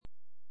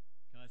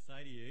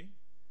say to you,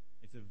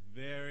 it's a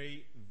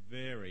very,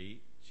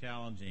 very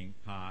challenging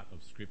part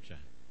of Scripture.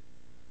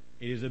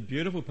 It is a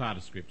beautiful part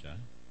of Scripture.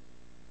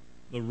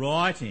 The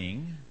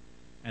writing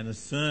and the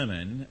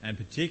sermon, and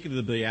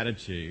particularly the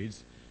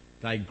Beatitudes,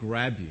 they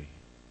grab you.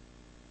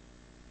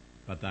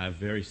 But they are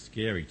very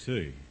scary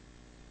too,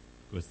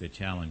 because they're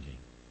challenging.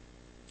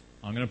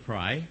 I'm going to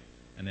pray,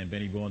 and then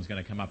Benny Bourne's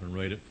going to come up and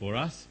read it for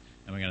us,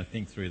 and we're going to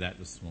think through that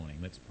this morning.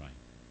 Let's pray.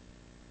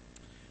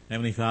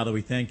 Heavenly Father,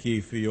 we thank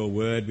you for your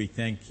word. We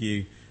thank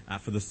you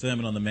for the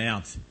Sermon on the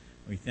Mount.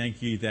 We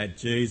thank you that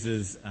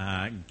Jesus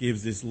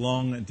gives this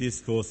long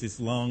discourse, this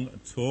long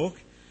talk,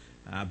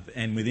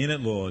 and within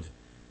it, Lord,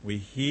 we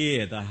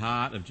hear the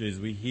heart of Jesus.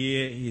 We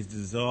hear his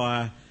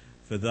desire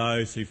for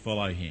those who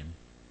follow him.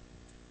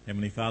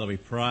 Heavenly Father, we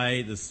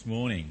pray this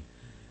morning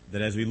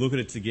that as we look at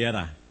it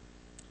together,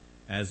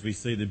 as we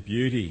see the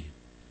beauty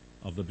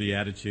of the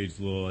Beatitudes,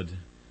 Lord,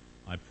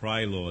 I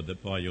pray, Lord,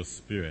 that by your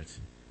Spirit,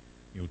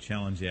 you'll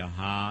challenge our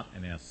heart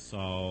and our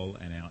soul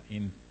and our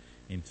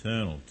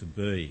internal to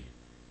be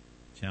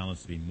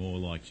challenged to be more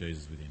like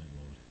Jesus within it,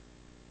 Lord.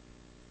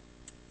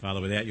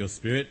 Father, without your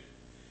Spirit,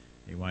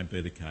 it won't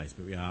be the case,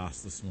 but we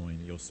ask this morning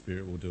that your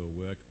Spirit will do a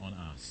work on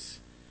us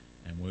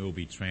and we will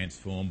be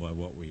transformed by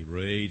what we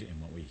read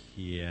and what we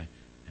hear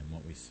and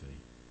what we see.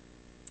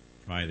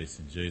 Pray this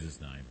in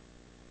Jesus' name.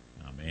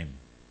 Amen.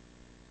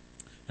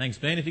 Thanks,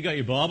 Ben. If you've got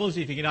your Bibles,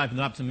 if you can open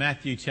it up to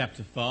Matthew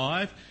chapter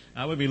 5.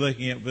 We'll be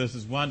looking at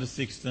verses 1 to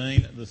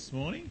 16 this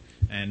morning,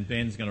 and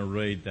Ben's going to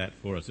read that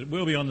for us. It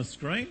will be on the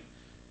screen,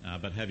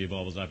 but have your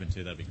Bibles open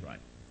too, that'd be great.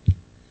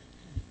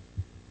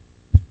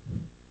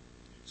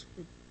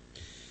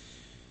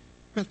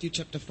 Matthew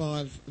chapter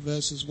 5,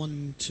 verses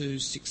 1 to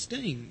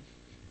 16.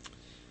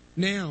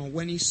 Now,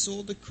 when he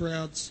saw the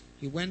crowds,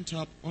 he went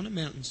up on a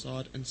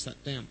mountainside and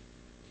sat down.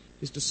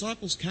 His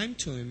disciples came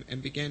to him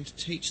and began to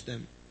teach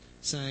them,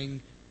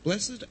 saying,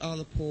 Blessed are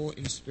the poor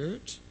in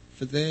spirit,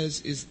 for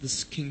theirs is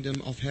the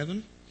kingdom of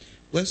heaven.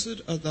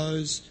 Blessed are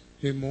those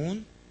who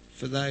mourn,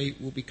 for they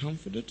will be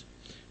comforted.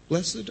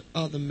 Blessed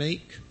are the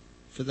meek,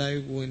 for they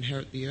will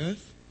inherit the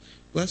earth.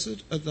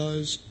 Blessed are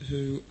those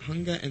who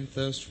hunger and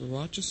thirst for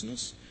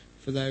righteousness,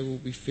 for they will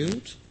be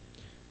filled.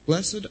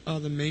 Blessed are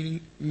the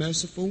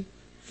merciful,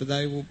 for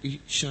they will be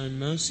shown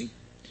mercy.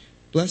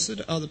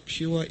 Blessed are the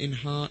pure in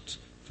heart,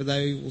 for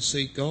they will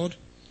see God.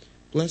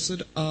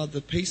 Blessed are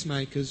the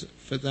peacemakers,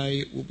 for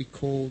they will be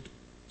called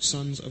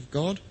sons of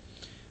God.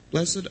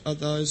 Blessed are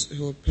those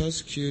who are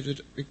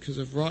persecuted because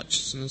of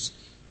righteousness,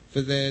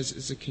 for theirs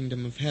is the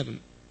kingdom of heaven.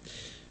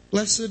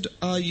 Blessed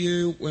are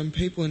you when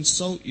people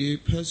insult you,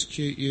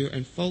 persecute you,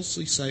 and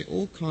falsely say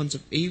all kinds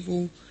of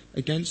evil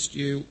against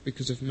you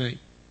because of me.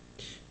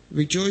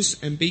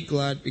 Rejoice and be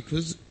glad,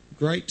 because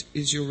great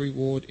is your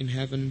reward in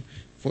heaven,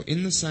 for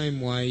in the same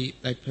way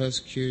they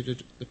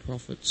persecuted the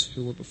prophets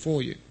who were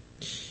before you.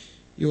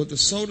 You are the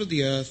salt of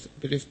the earth,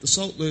 but if the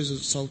salt loses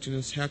its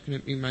saltiness, how can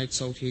it be made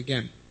salty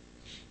again?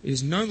 It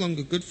is no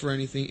longer good for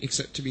anything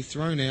except to be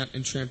thrown out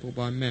and trampled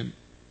by men.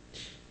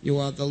 You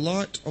are the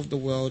light of the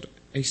world.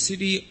 A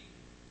city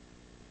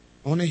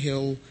on a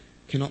hill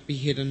cannot be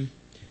hidden,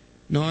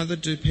 neither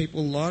do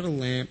people light a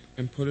lamp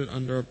and put it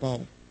under a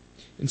bowl.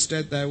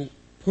 Instead, they will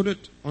put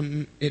it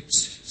on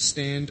its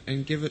stand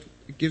and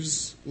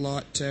gives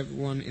light to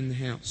everyone in the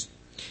house.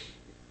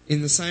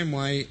 In the same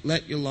way,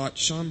 let your light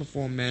shine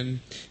before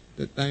men,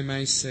 that they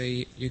may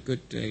see your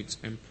good deeds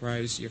and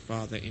praise your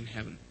Father in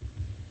heaven.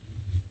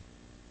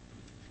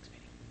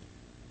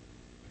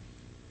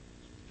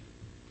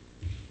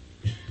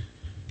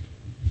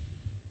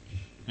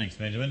 Thanks,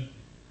 Benjamin.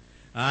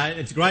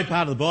 It's a great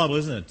part of the Bible,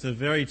 isn't it? It's a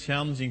very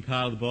challenging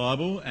part of the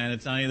Bible, and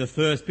it's only the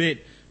first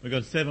bit. We've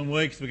got 7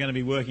 weeks. We're going to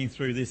be working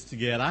through this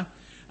together.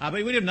 But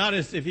you would have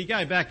noticed, if you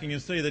go back, and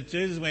you'll see that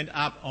Jesus went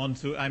up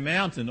onto a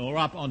mountain or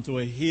up onto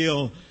a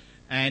hill,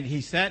 and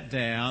he sat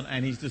down,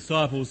 and his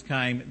disciples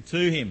came to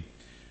him.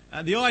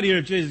 The idea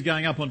of Jesus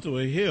going up onto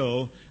a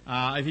hill,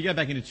 if you go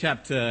back into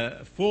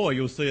chapter 4,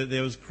 you'll see that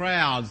there was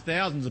crowds,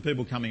 thousands of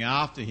people coming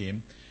after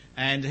him,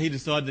 and he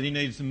decided that he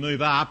needed to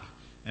move up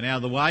and out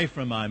of the way for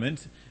a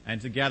moment and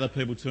to gather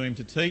people to him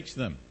to teach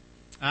them.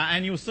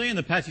 And you'll see in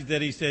the passage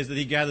that he says that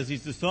he gathers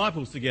his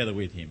disciples together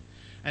with him.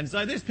 And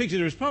so this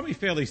picture is probably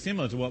fairly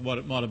similar to what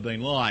it might have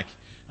been like.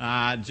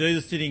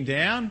 Jesus sitting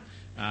down.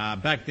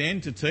 Back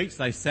then, to teach,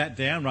 they sat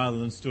down rather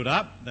than stood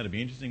up. That'd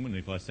be interesting, wouldn't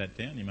it, if I sat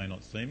down? You may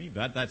not see me,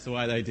 but that's the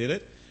way they did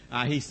it.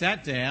 He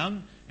sat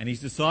down and his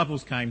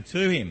disciples came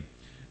to him.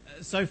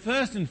 So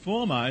first and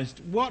foremost,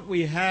 what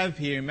we have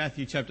here in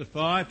Matthew chapter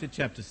 5 to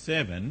chapter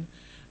 7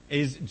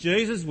 is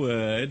Jesus'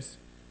 words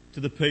to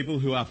the people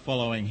who are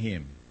following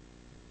him,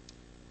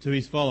 to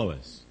his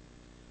followers.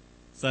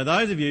 So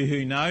those of you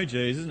who know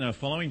Jesus and are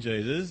following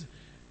Jesus,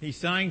 he's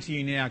saying to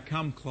you now,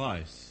 come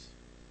close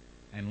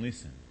and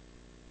listen.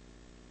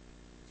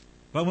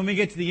 But when we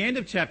get to the end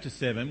of chapter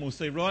 7, we'll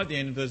see right at the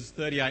end of verses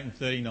 38 and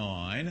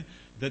 39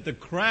 that the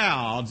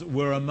crowds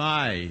were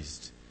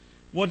amazed.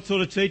 What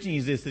sort of teaching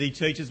is this that he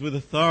teaches with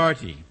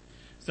authority?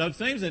 So it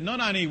seems that not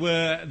only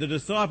were the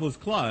disciples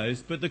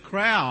close, but the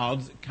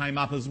crowds came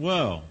up as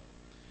well.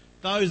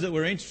 those that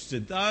were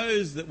interested,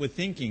 those that were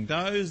thinking,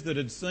 those that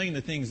had seen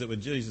the things that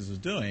Jesus was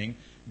doing,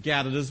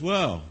 gathered as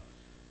well.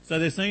 So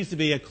there seems to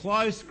be a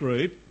close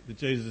group that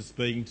Jesus is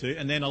speaking to,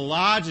 and then a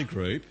larger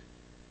group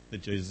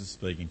that Jesus is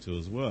speaking to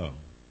as well.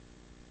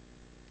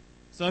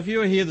 So if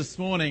you are here this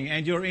morning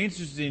and you're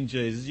interested in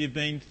Jesus, you've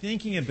been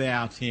thinking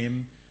about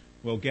him,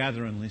 well,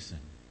 gather and listen,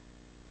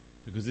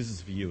 because this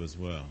is for you as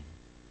well.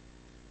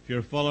 If you're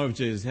a follower of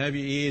Jesus, have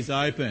your ears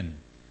open.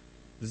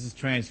 This is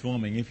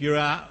transforming. If you're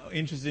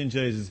interested in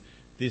Jesus,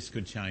 this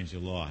could change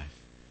your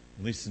life.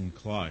 Listen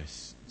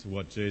close to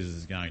what Jesus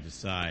is going to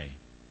say.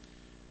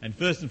 And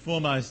first and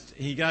foremost,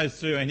 he goes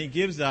through and he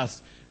gives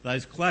us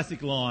those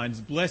classic lines,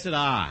 blessed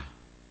are.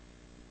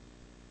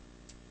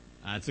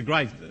 It's a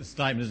great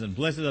statement, isn't it?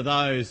 Blessed are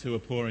those who are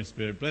poor in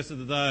spirit. Blessed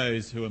are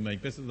those who are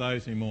meek. Blessed are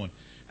those who mourn.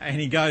 And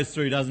he goes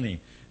through, doesn't he?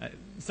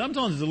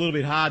 Sometimes it's a little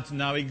bit hard to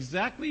know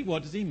exactly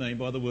what does he mean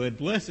by the word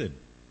blessed.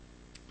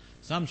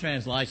 Some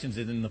translations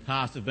in the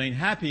past have been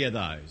happy are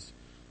those,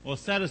 or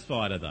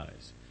satisfied are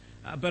those.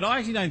 But I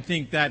actually don't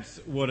think that's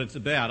what it's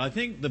about. I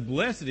think the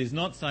blessed is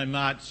not so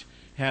much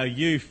how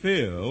you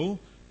feel,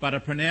 but a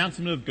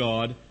pronouncement of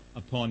God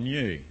upon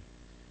you.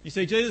 You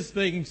see, Jesus is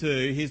speaking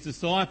to his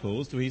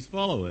disciples, to his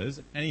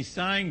followers, and he's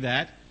saying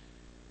that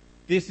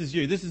this is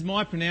you. This is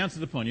my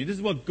pronouncement upon you. This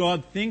is what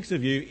God thinks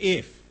of you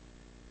if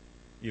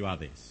you are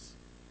this.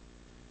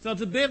 So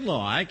it's a bit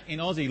like, in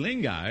Aussie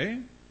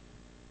lingo,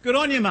 good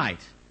on you, mate.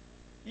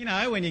 You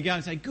know, when you go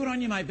and say, good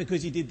on you, mate,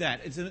 because you did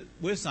that.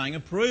 We're saying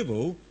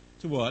approval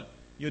to what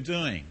you're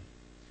doing.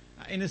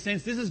 In a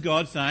sense, this is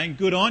God saying,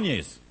 good on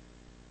yous.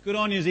 Good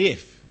on yous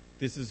if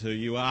this is who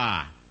you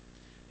are.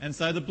 And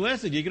so the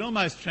blessed, you can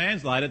almost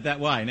translate it that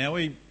way. Now,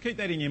 we keep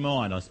that in your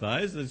mind, I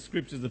suppose. The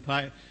scriptures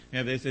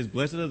there says,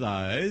 blessed are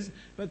those.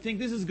 But think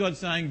this is God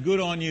saying,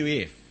 good on you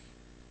if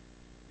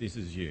this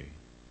is you.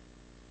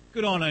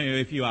 Good on you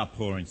if you are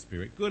poor in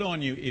spirit. Good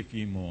on you if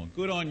you mourn.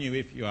 Good on you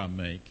if you are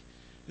meek.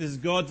 This is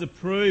God's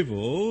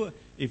approval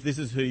if this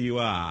is who you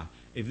are,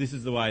 if this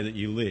is the way that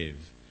you live.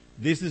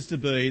 This is to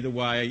be the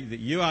way that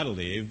you are to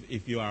live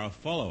if you are a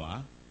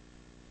follower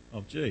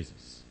of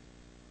Jesus.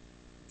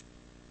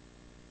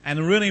 And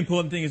the really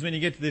important thing is when you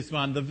get to this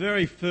one, the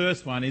very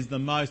first one is the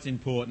most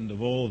important of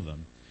all of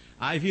them.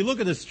 If you look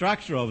at the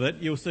structure of it,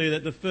 you'll see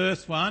that the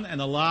first one and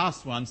the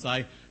last one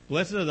say,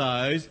 blessed are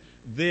those,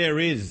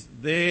 theirs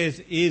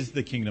is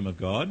the kingdom of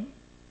God,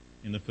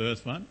 in the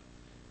first one.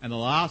 And the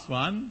last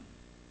one,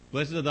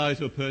 blessed are those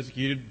who are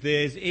persecuted,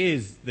 theirs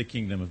is the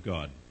kingdom of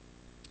God.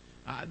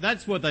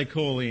 That's what they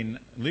call in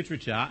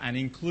literature an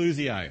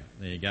inclusio.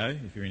 There you go,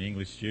 if you're an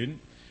English student.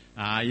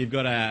 You've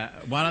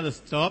got one at the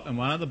top and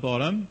one at the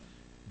bottom.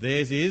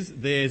 Theirs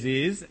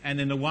is, and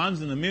then the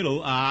ones in the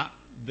middle are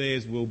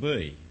theirs will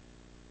be.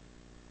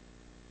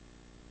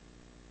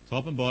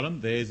 Top and bottom,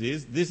 theirs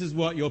is. This is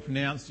what you're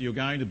pronounced you're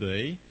going to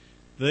be.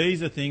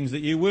 These are things that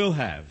you will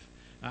have.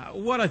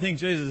 What I think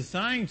Jesus is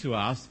saying to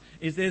us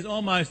is there's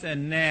almost a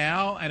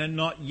now and a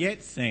not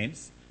yet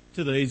sense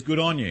to these good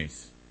on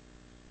yous.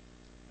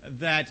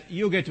 That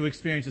you'll get to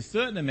experience a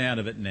certain amount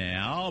of it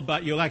now,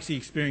 but you'll actually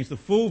experience the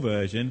full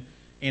version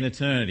in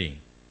eternity.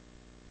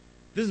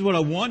 This is what I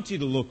want you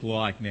to look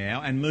like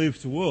now and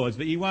move towards,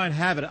 but you won't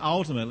have it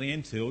ultimately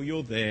until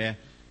you're there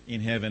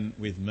in heaven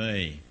with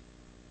me.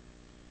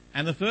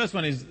 And the first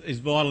one is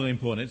vitally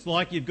important. It's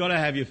like you've got to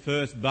have your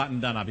first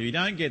button done up. If you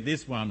don't get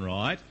this one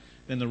right,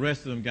 then the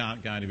rest of them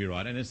aren't going to be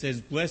right. And it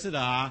says, blessed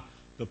are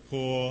the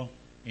poor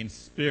in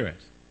spirit.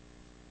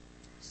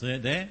 See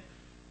it there?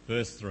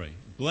 Verse 3.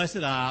 Blessed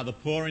are the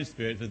poor in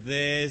spirit, for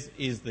theirs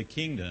is the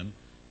kingdom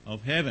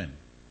of heaven.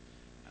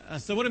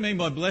 So what do I mean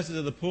by blessed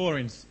are the poor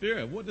in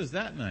spirit? What does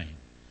that mean?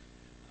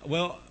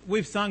 Well,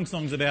 we've sung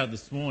songs about it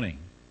this morning.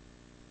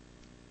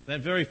 That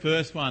very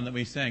first one that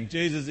we sang,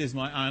 Jesus is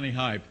my only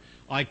hope.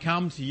 I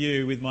come to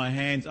you with my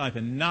hands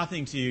open.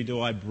 Nothing to you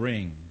do I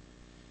bring.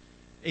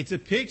 It's a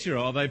picture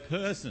of a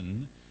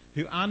person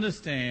who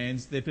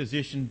understands their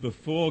position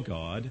before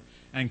God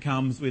and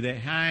comes with their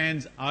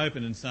hands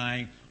open and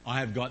saying, I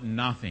have got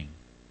nothing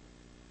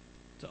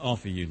to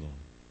offer you, Lord.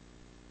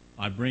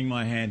 I bring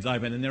my hands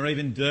open, and they're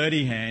even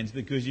dirty hands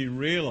because you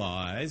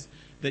realise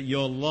that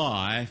your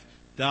life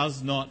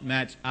does not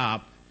match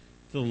up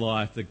to the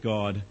life that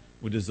God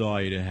would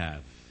desire you to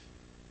have.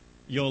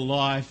 Your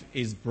life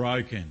is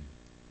broken.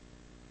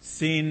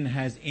 Sin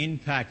has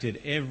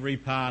impacted every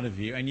part of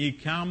you, and you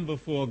come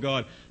before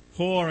God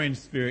poor in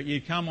spirit.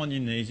 You come on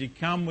your knees, you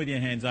come with your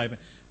hands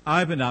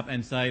open up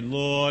and say,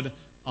 Lord,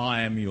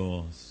 I am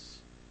yours.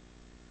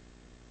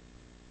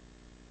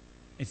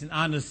 It's an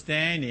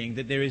understanding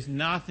that there is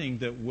nothing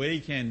that we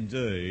can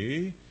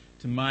do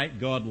to make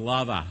God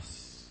love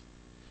us.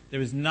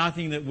 There is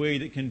nothing that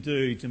we can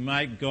do to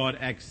make God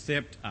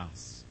accept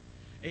us.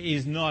 It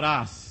is not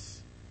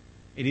us.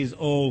 It is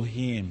all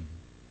Him.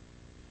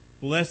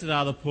 Blessed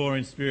are the poor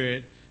in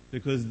spirit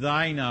because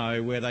they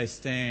know where they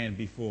stand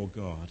before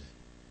God.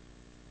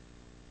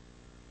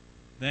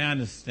 They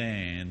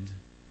understand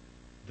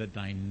that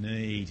they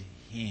need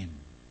Him.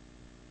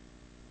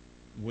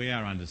 We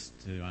are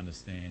to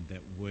understand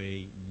that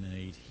we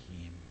need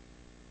Him.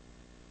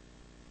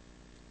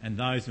 And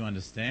those who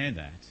understand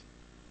that,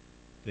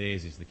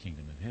 theirs is the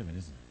kingdom of heaven,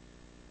 isn't it?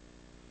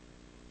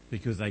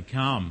 Because they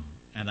come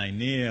and they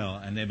kneel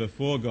and they're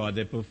before God,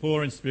 they're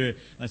before in spirit.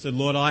 And they said,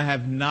 Lord, I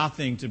have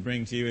nothing to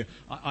bring to you.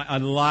 I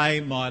lay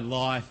my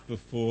life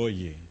before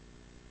you.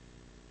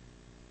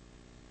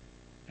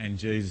 And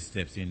Jesus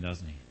steps in,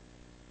 doesn't he?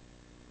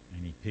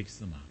 And he picks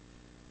them up.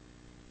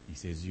 He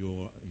says,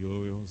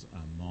 yours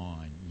are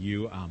mine.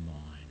 You are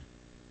mine.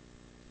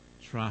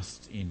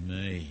 Trust in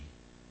me.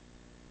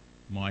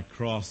 My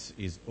cross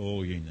is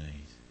all you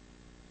need.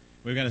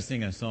 We're going to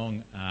sing a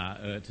song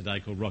today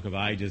called Rock of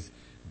Ages,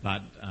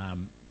 but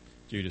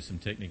due to some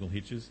technical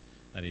hitches,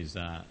 that is,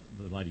 the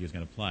lady who's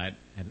going to play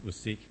it was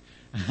sick.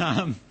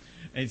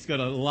 It's got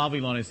a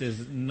lovely line. It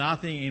says,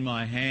 nothing in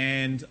my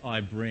hand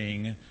I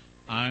bring,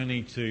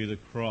 only to the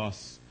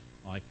cross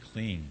I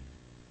cling.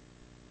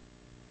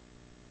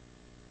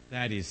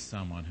 That is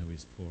someone who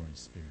is poor in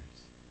spirit.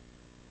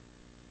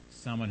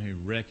 Someone who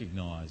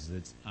recognises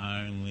it's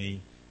only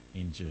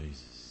in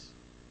Jesus.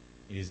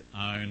 It is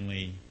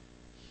only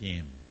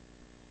him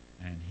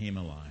and him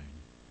alone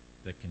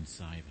that can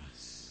save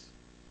us.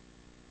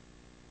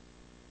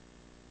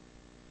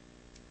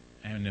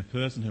 And a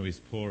person who is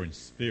poor in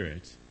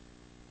spirit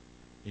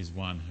is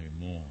one who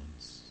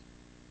mourns.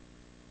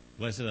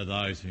 Blessed are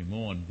those who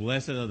mourn.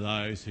 Blessed are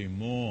those who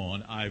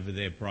mourn over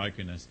their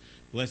brokenness.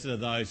 Blessed are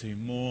those who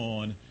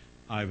mourn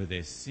over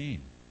their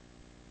sin.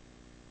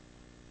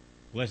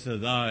 Blessed are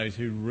those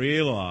who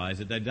realise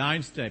that they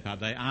don't step up,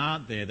 they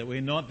aren't there, that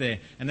we're not there.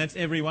 And that's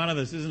every one of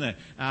us, isn't it?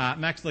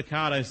 Max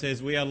Lucado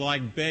says we are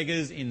like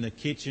beggars in the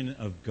kitchen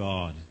of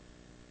God.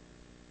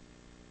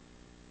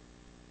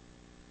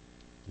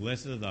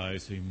 Blessed are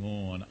those who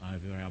mourn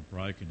over our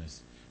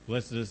brokenness.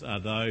 Blessed are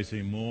those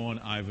who mourn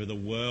over the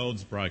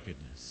world's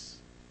brokenness.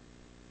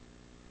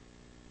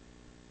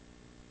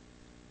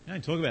 We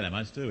don't talk about that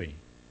much, do we?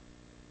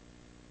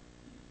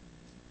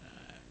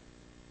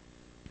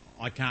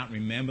 I can't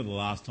remember the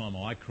last time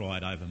I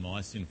cried over my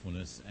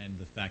sinfulness and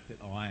the fact that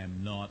I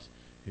am not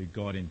who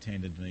God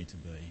intended me to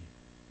be.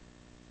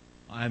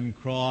 I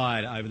haven't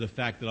cried over the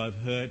fact that I've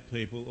hurt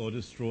people or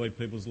destroyed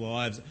people's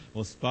lives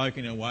or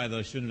spoken in a way that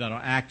I shouldn't have done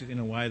or acted in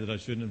a way that I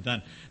shouldn't have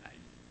done.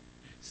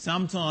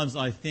 Sometimes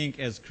I think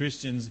as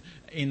Christians,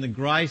 in the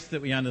grace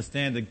that we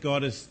understand that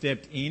God has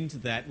stepped into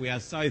that, we are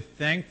so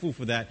thankful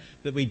for that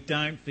we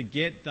don't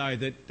forget, though,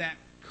 that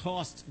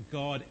cost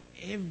God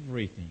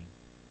everything.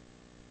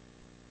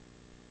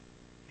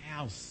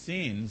 Our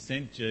sin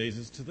sent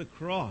Jesus to the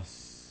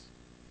cross.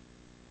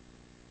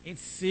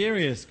 It's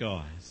serious,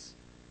 guys.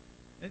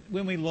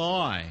 When we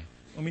lie,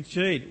 when we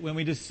cheat, when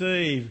we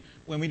deceive,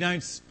 when we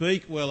don't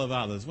speak well of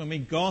others, when we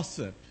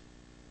gossip,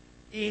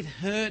 it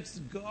hurts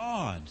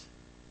God.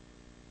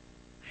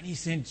 And he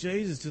sent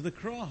Jesus to the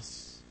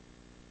cross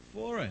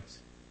for it.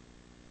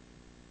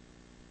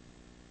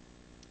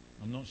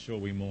 I'm not sure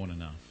we mourn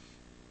enough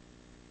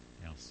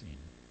our sin.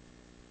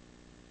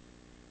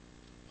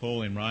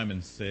 Paul in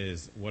Romans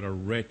says, what a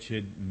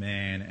wretched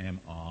man am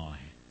I.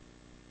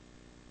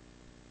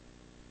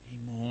 He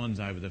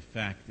mourns over the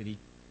fact that he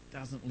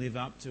doesn't live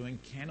up to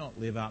and cannot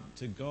live up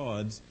to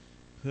God's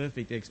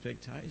perfect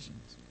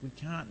expectations. We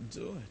can't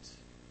do it.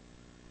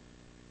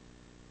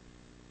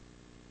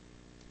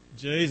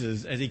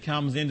 Jesus, as he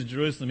comes into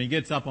Jerusalem, he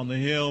gets up on the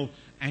hill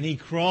and he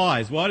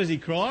cries. Why does he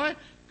cry?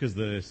 Because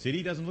the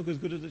city doesn't look as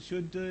good as it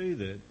should do,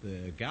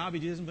 the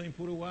garbage hasn't been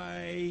put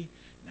away.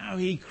 No,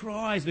 he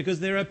cries because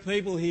there are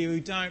people here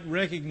who don't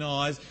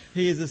recognise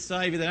he is the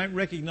Saviour. They don't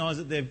recognise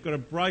that they've got a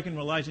broken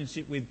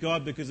relationship with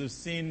God because of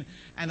sin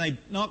and they're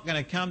not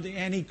going to come to...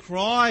 And he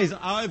cries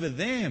over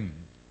them.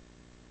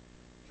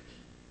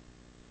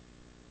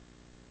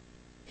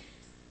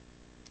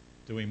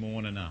 Do we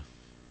mourn enough?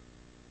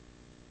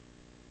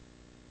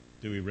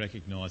 Do we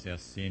recognise our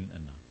sin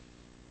enough?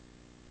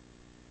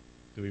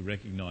 Do we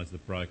recognise the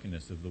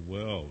brokenness of the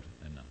world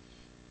enough?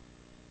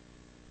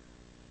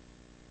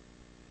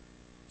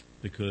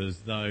 Because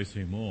those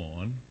who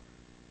mourn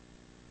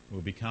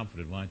will be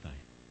comforted, won't they?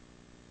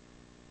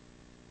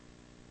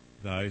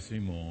 Those who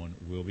mourn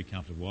will be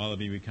comforted. Why will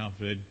they be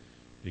comforted?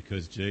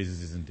 Because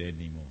Jesus isn't dead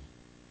anymore.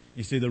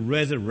 You see, the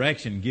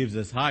resurrection gives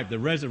us hope. The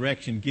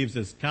resurrection gives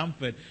us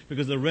comfort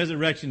because the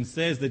resurrection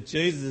says that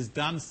Jesus has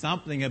done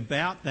something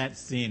about that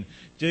sin.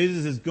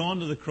 Jesus has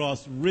gone to the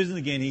cross, risen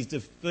again, he's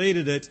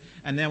defeated it,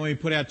 and now when we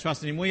put our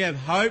trust in him, we have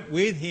hope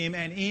with him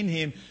and in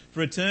him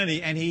for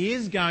eternity, and he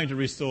is going to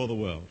restore the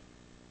world.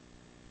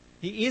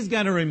 He is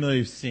going to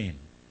remove sin.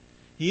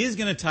 He is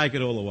going to take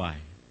it all away.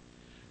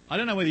 I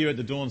don't know whether you were at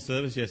the dawn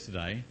service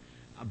yesterday,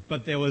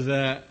 but there was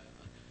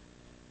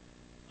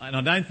and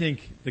I don't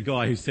think the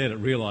guy who said it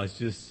realised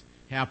just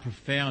how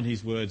profound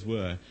his words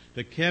were.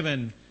 But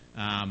Kevin,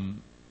 I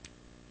can't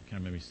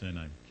remember his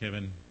surname,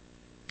 Kevin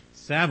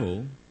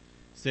Saville,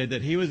 said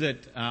that he was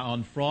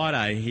on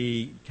Friday,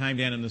 he came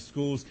down and the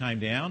schools came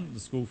down,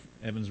 the school,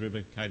 Evans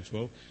River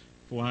K-12,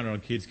 400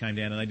 odd kids came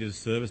down and they did a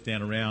service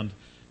down around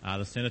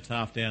the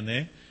cenotaph down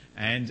there.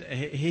 And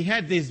he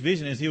had this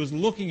vision as he was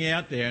looking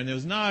out there, and there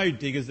was no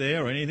diggers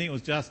there or anything. It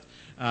was just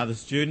the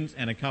students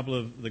and a couple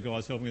of the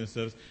guys helping with the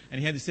service.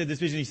 And he said this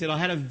vision. He said, I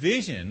had a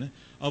vision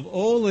of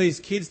all these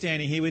kids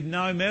standing here with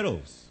no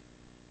medals.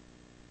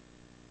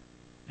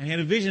 And he had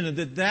a vision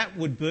that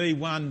would be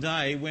one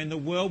day when the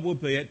world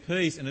would be at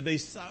peace, and it'd be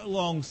so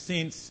long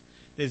since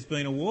there's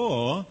been a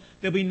war,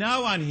 there'll be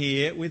no one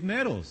here with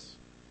medals.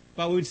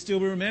 But we'd still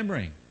be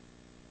remembering.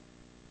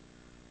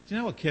 Do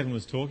you know what Kevin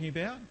was talking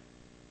about?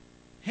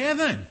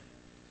 Heaven.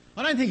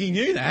 I don't think he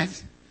knew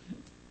that.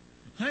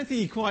 I don't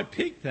think he quite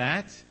picked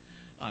that.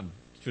 I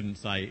shouldn't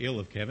say ill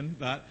of Kevin,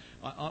 but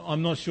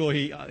I'm not sure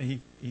he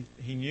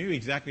knew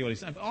exactly what he's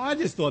saying. But I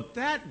just thought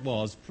that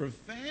was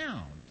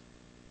profound.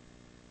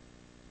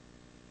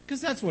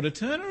 Because that's what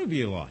eternity would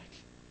be like.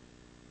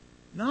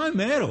 No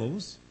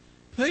medals,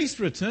 peace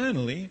for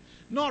eternally,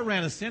 not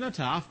round a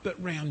cenotaph,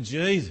 but round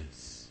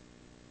Jesus.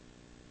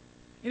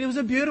 And it was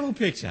a beautiful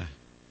picture.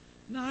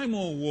 No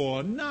more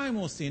war, no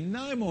more sin,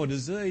 no more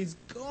disease,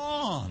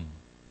 gone.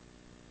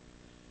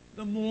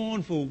 The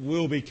mournful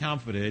will be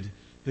comforted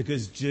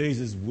because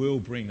Jesus will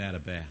bring that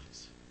about.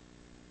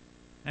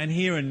 And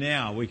here and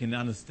now we can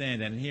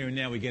understand that, and here and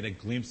now we get a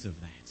glimpse of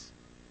that.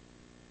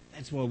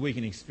 That's why we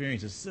can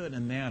experience a certain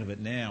amount of it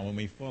now when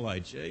we follow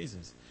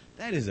Jesus.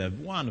 That is a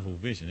wonderful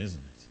vision, isn't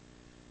it?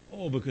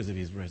 All because of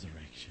his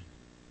resurrection.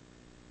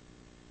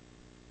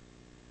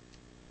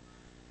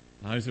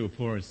 Those who are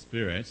poor in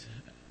spirit,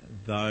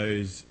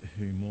 those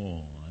who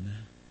mourn,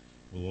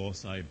 will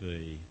also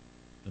be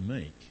the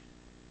meek.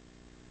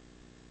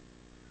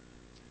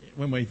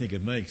 When we think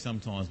of meek,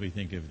 sometimes we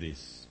think of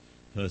this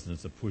person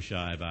that's a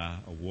pushover,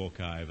 a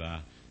walkover,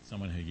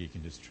 someone who you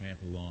can just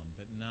trample on.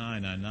 But no.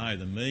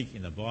 The meek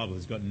in the Bible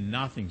has got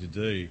nothing to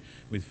do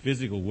with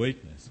physical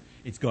weakness.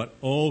 It's got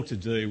all to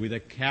do with a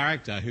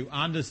character who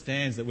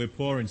understands that we're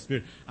poor in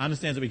spirit,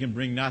 understands that we can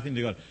bring nothing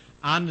to God,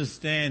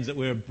 understands that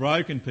we're a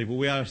broken people,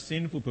 we are a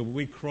sinful people.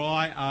 We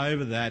cry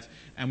over that,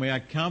 and we are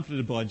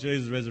comforted by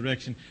Jesus'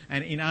 resurrection.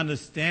 And in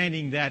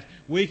understanding that,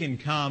 we can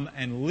come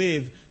and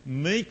live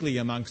meekly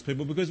amongst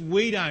people because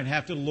we don't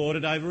have to lord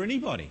it over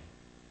anybody.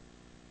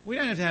 We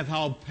don't have to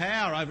hold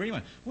power over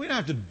anyone. We don't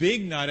have to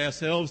big note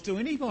ourselves to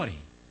anybody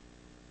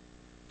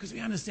because we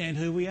understand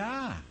who we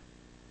are.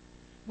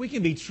 We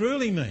can be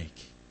truly meek.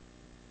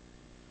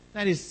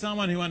 That is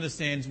someone who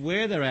understands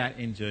where they're at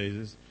in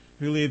Jesus,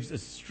 who lives a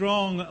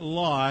strong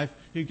life,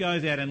 who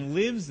goes out and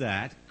lives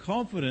that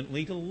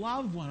confidently to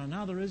love one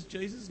another as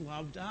Jesus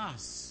loved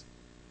us.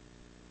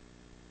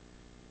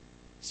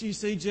 So you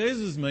see,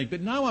 Jesus is meek,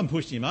 but no one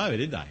pushed him over,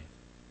 did they?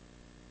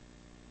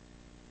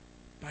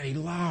 But he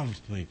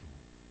loved people.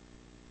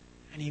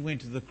 And he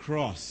went to the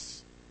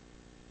cross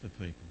for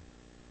people.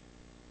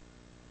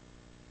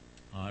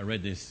 I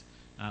read this.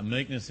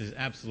 Meekness is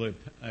absolute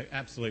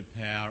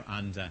power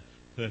under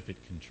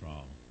perfect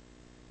control.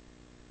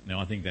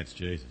 Now, I think that's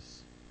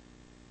Jesus.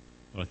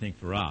 But I think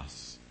for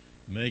us,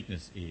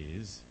 meekness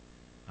is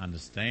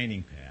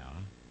understanding power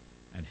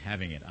and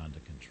having it under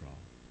control.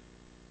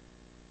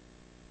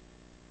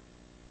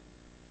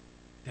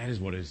 That is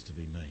what it is to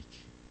be meek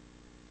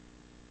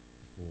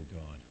before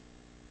God.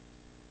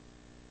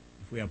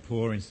 If we are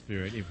poor in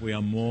spirit, if we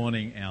are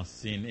mourning our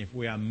sin, if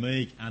we are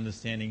meek,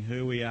 understanding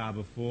who we are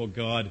before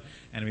God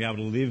and be able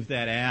to live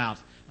that out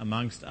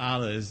amongst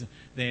others,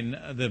 then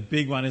the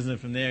big one, isn't it,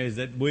 from there is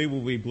that we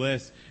will be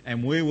blessed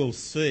and we will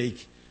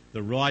seek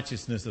the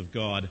righteousness of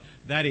God.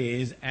 That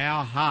is,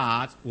 our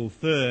heart will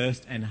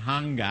thirst and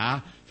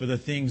hunger for the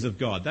things of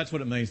God. That's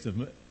what it means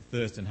to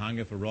thirst and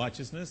hunger for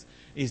righteousness,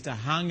 is to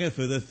hunger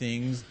for the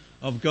things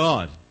of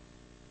God.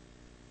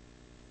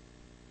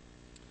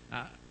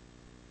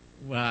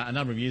 A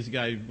number of years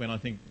ago, when I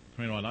think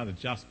Karina and I had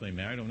just been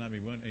married, or maybe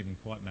we weren't even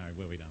quite married,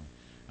 were we, done?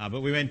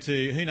 But we went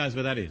to, who knows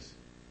where that is?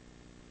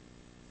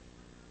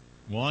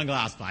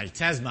 Wineglass Bay,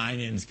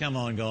 Tasmanians. Come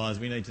on,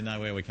 guys, we need to know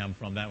where we come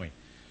from, don't we?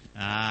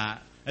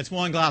 It's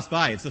Wineglass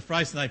Bay. It's the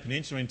Freycinet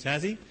Peninsula in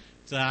Tassie.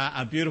 It's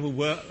a beautiful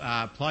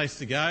place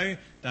to go.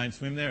 Don't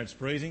swim there, it's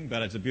freezing,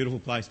 but it's a beautiful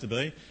place to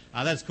be.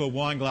 That's called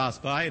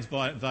Wineglass Bay. It's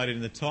voted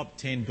in the top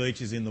 10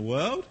 beaches in the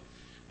world.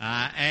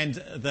 And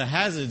the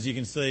hazards you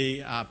can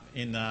see up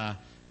in... I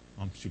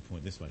should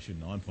point this way,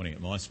 shouldn't I? I'm pointing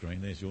at my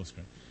screen. There's your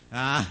screen.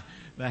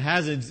 The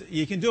hazards,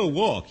 you can do a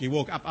walk. You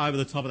walk up over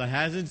the top of the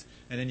hazards,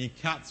 and then you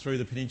cut through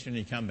the peninsula and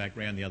you come back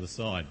round the other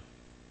side.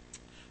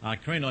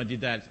 Karina and I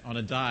did that on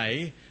a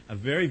day, a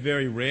very,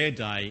 very rare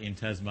day in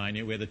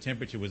Tasmania, where the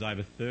temperature was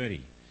over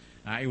 30.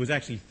 It was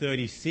actually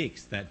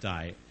 36 that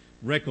day.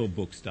 Record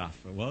book stuff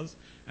it was.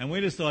 And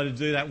we decided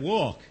to do that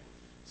walk.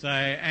 So,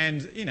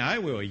 and, you know,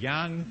 we were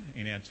young,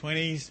 in our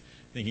 20s,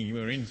 thinking we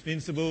were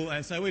invincible,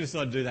 and so we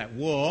decided to do that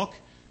walk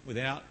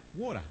without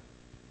water.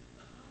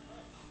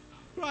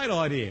 Great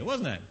idea,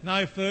 wasn't it?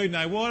 No food,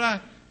 no water.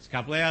 It's a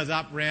couple of hours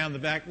up, round the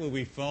back, we'll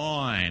be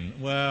fine.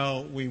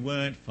 Well, we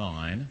weren't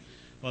fine.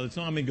 By the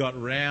time we got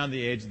round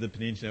the edge of the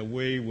peninsula,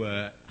 we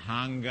were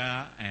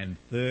hunger and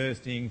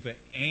thirsting for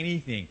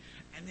anything.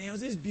 And there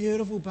was this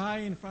beautiful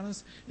bay in front of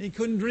us, and you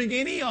couldn't drink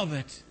any of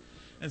it.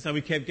 And so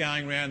we kept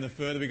going round. The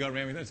further we got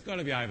around, we thought, it's got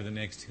to be over the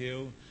next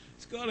hill.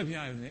 It's got to be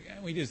over the next...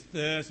 And we just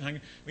thirst and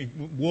hunger. We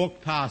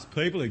walked past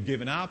people who'd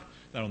given up.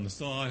 They're on the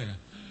side.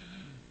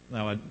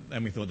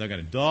 And we thought they're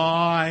going to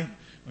die.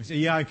 We said,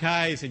 yeah,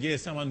 okay. He said, yeah,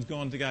 someone's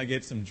gone to go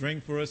get some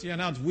drink for us. Yeah,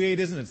 no, it's weird,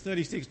 isn't it? It's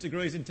 36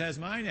 degrees in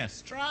Tasmania.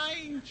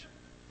 Strange.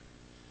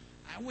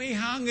 And we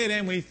hungered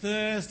and we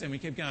thirsted and we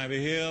kept going over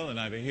hill and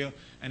and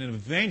then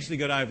eventually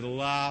got over the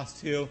last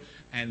hill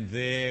and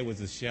there was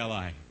the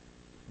chalet.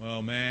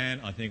 Well,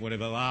 man, I think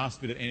whatever last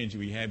bit of energy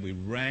we had, we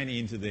ran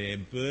into there,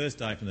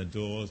 burst open the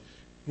doors,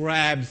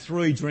 grabbed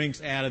 3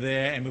 drinks out of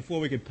there, and before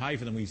we could pay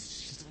for them, we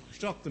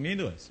shocked them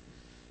into us.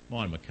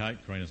 Mine were Coke,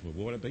 Carinas were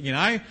water, but, you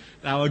know,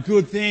 they were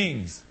good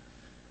things.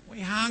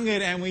 We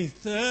hungered and we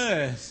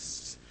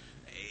thirst.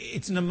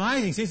 It's an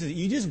amazing sense.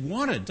 You just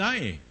want it,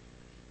 don't you?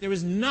 There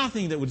is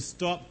nothing that would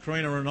stop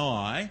Karina and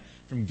I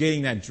from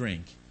getting that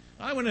drink.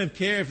 I wouldn't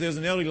care if there was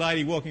an elderly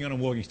lady walking on a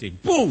walking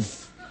stick.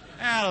 Boof!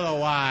 Out of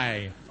the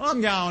way.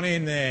 I'm going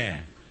in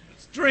there.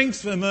 It's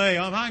drinks for me.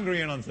 I'm hungry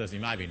and I'm thirsty.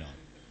 Maybe not.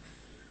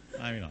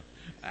 Maybe not.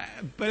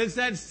 But it's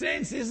that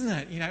sense, isn't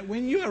it? You know,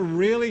 when you are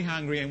really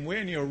hungry and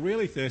when you're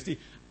really thirsty,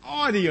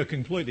 either you're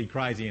completely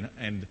crazy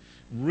and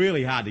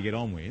really hard to get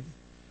on with,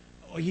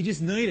 or you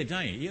just need it,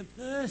 don't you? You're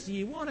thirsty,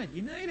 you want it,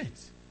 you need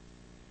it.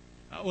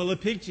 Well, the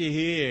picture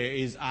here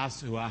is us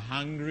who are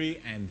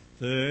hungry and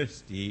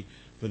thirsty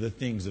for the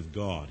things of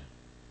God,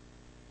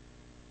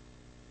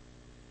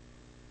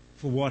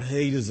 for what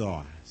He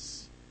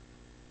desires.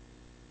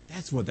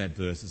 That's what that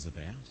verse is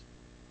about.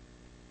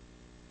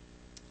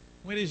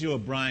 Where does your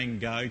brain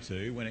go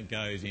to when it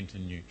goes into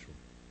neutral?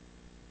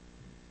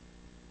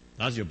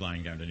 Does your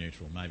brain go into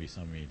neutral? Maybe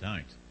some of you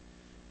don't.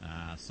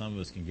 Some of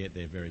us can get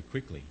there very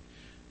quickly.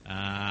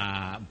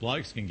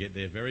 Blokes can get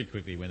there very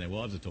quickly when their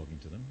wives are talking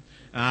to them.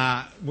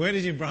 Where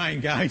does your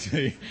brain go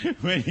to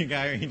when you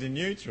go into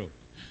neutral?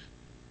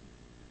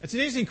 It's an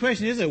interesting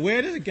question, isn't it?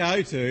 Where does it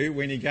go to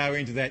when you go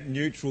into that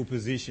neutral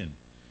position?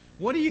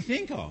 What do you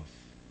think of?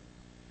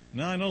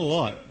 No, not a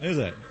lot, is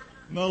it?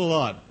 Not a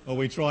lot. Or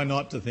we try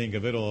not to think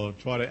of it or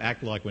try to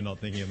act like we're not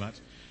thinking of much.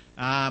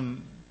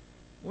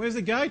 Where does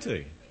it go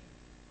to?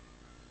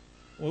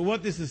 Well,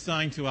 what this is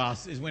saying to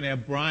us is when our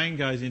brain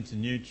goes into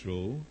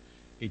neutral,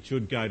 it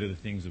should go to the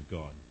things of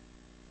God.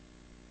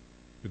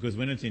 Because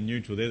when it's in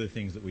neutral, they're the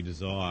things that we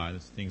desire, the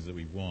things that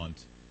we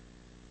want.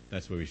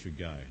 That's where we should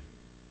go.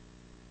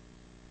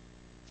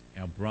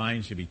 Our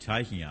brain should be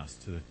taking us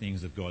to the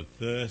things of God,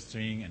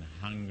 thirsting and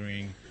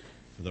hungering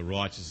for the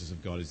righteousness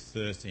of God, is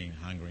thirsting and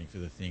hungering for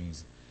the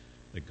things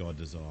that God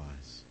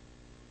desires.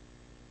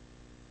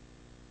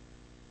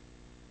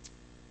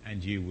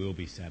 And you will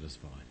be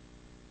satisfied.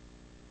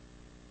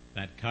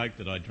 That Coke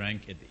that I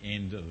drank at the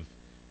end of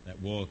that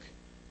walk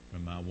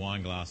from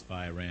Wineglass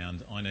Bay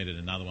around, I needed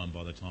another one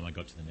by the time I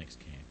got to the next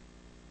camp.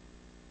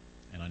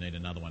 And I need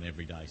another one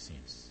every day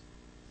since.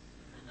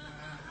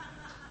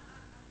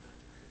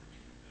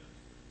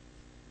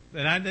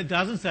 That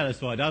doesn't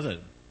satisfy, does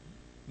it?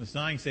 The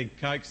saying said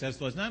Coke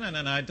satisfies. No,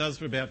 it does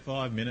for about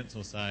 5 minutes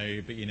or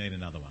so, but you need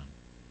another one.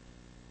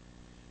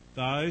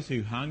 Those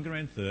who hunger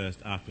and thirst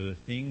after the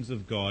things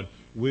of God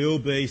will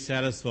be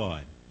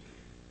satisfied.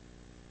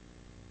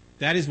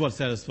 That is what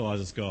satisfies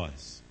us,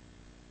 guys.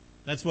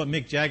 That's what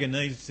Mick Jagger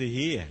needs to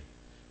hear.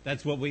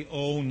 That's what we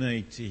all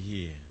need to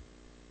hear.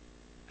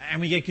 And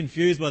we get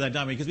confused by that,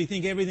 don't we? Because we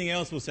think everything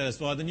else will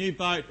satisfy. The new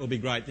boat will be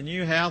great. The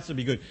new house will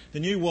be good. The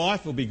new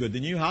wife will be good. The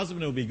new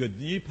husband will be good.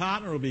 The new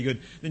partner will be good.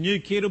 The new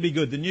kid will be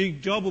good. The new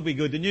job will be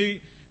good.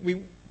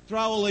 We throw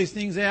all these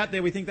things out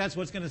there. We think that's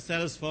what's going to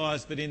satisfy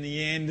us. But in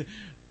the end,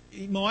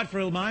 it might for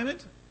a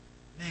moment.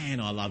 Man,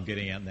 I love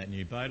getting out in that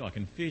new boat. I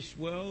can fish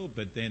well,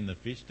 but then the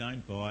fish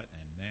don't bite.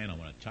 And man, I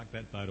want to chuck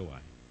that boat away.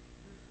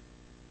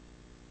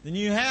 The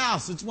new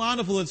house, it's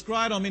wonderful, it's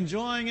great, I'm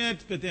enjoying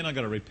it, but then I've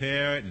got to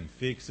repair it and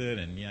fix it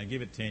and,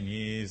 give it 10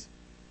 years.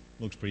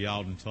 Looks pretty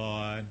old and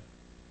tired.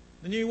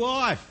 The new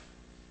wife,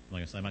 I'm not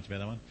going to say much about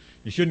that one.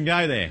 You shouldn't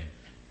go there.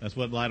 That's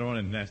what later on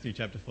in Matthew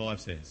chapter 5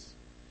 says.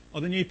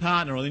 Or the new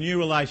partner, or the new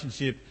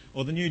relationship,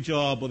 or the new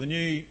job, or the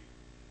new...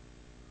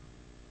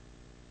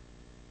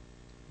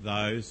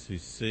 Those who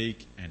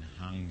seek and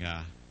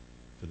hunger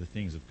for the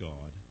things of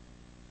God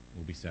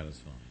will be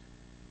satisfied.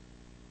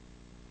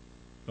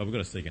 But we've got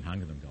to seek and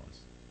hunger them, guys.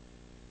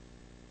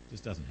 It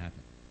just doesn't happen.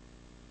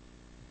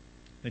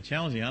 They're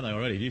challenging, aren't they,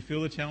 already? Do you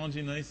feel the challenge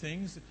in these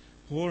things?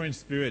 Poor in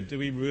spirit, do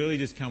we really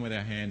just come with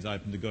our hands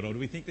open to God, or do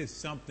we think there's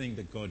something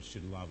that God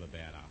should love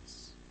about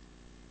us?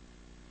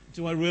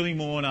 Do I really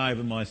mourn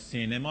over my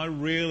sin? Am I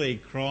really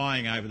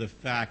crying over the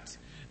fact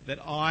that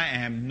I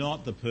am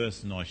not the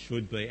person I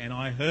should be, and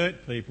I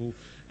hurt people,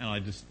 and I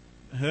just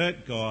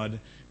hurt God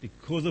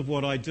because of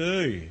what I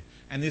do?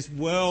 And this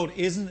world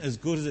isn't as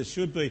good as it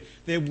should be.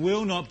 There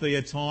will not be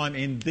a time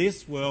in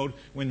this world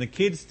when the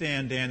kids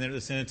stand down there at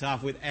the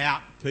cenotaph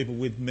without people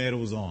with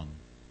medals on.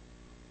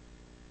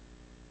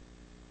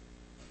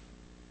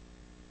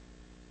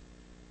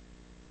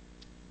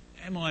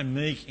 Am I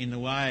meek in the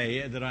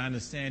way that I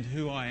understand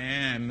who I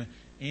am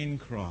in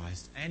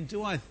Christ? And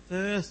do I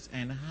thirst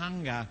and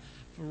hunger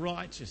for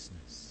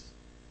righteousness.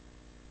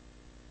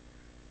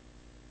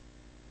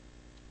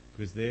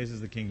 Because theirs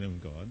is the kingdom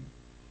of God,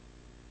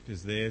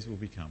 because theirs will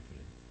be comforted,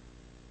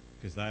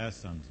 because they are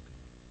sons of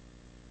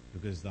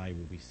God, because they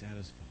will be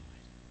satisfied.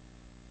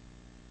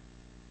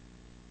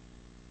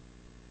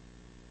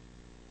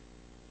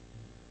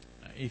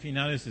 If you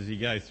notice as you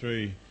go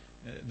through,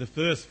 the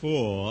first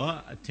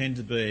four tend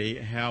to be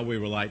how we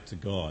relate to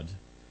God.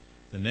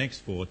 The next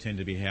four tend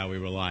to be how we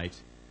relate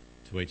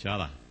to each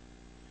other.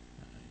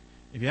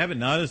 If you haven't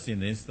noticed in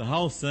this, the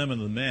whole Sermon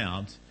on the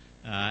Mount,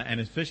 and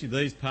especially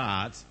these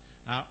parts,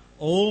 are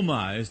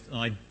almost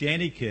an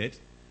identikit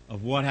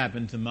of what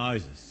happened to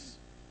Moses.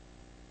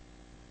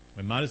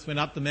 When Moses went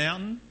up the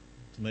mountain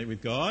to meet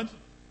with God,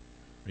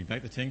 bring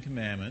back the Ten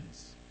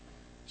Commandments,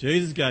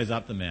 Jesus goes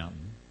up the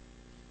mountain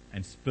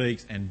and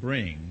speaks and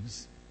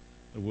brings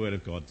the word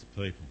of God to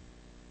people.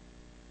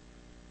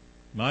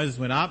 Moses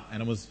went up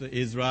and it was for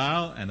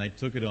Israel and they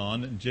took it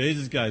on. And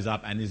Jesus goes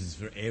up and this is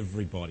for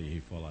everybody who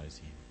follows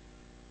him.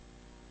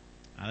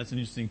 That's an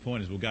interesting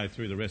point as we'll go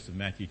through the rest of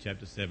Matthew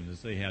chapter 7 to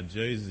see how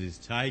Jesus is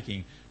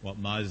taking what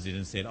Moses did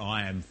and said,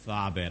 I am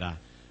far better,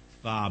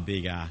 far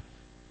bigger.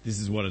 This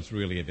is what it's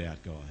really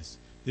about, guys.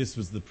 This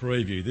was the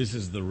preview. This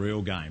is the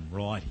real game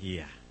right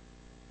here.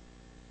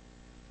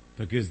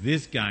 Because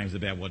this game's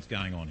about what's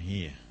going on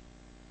here.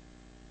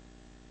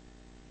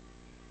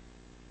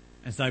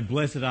 And so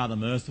blessed are the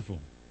merciful.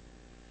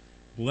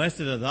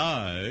 Blessed are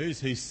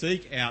those who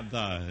seek out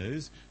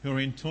those who are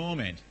in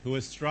torment, who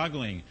are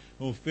struggling,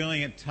 who are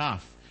feeling it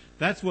tough.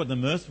 That's what the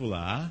merciful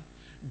are.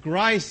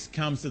 Grace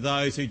comes to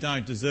those who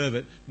don't deserve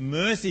it.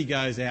 Mercy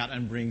goes out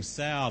and brings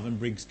salve and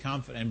brings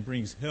comfort and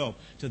brings help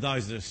to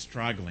those that are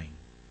struggling.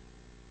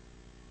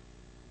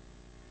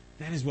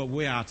 That is what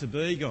we are to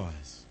be,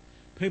 guys.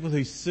 People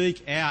who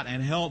seek out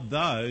and help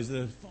those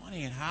that are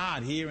finding it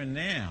hard here and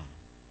now.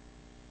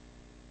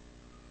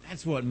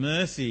 That's what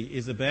mercy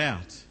is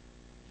about.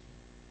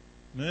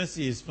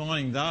 Mercy is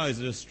finding those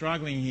that are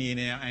struggling here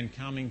now and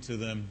coming to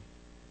them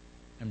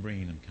and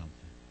bringing them comfort.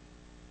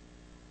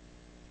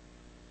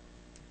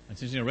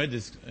 It's interesting, I read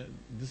this.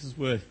 This is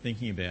worth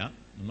thinking about.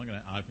 I'm not going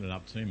to open it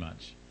up too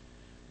much.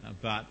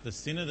 But the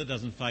sinner that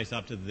doesn't face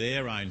up to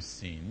their own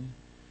sin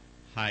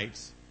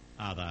hates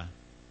other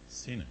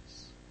sinners.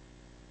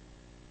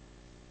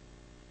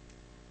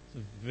 It's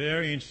a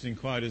very interesting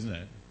quote, isn't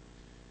it?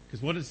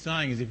 Because what it's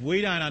saying is if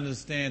we don't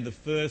understand the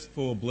first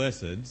four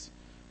blesseds,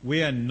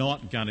 we are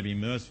not going to be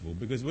merciful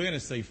because we're going to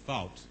see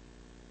fault.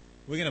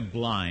 We're going to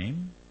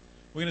blame.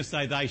 We're going to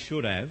say they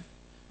should have.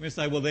 We're going to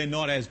say, well, they're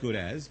not as good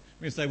as.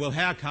 We're going to say, well,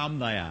 how come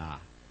they are?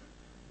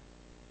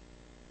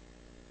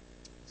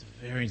 It's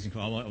a very interesting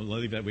quote. I'll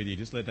leave that with you.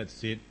 Just let that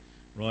sit,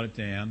 write it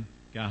down,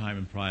 go home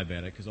and pray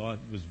about it because it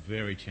was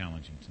very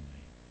challenging to me.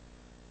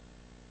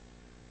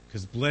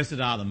 Because blessed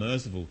are the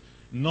merciful.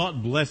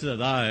 Not blessed are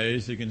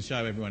those who can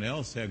show everyone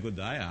else how good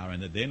they are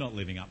and that they're not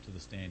living up to the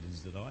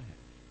standards that I have.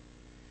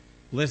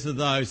 Blessed are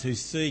those who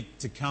seek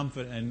to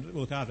comfort and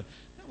look after.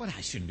 No, well,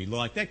 they shouldn't be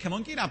like that. Come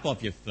on, get up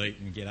off your feet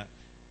and get up.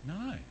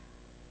 No.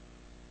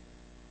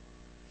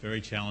 Very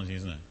challenging,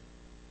 isn't it?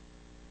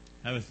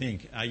 Have a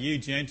think. Are you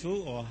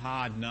gentle or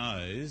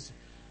hard-nosed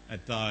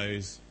at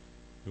those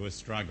who are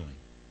struggling?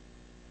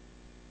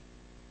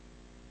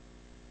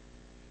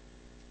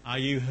 Are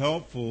you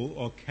helpful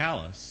or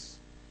callous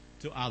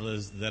to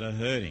others that are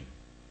hurting?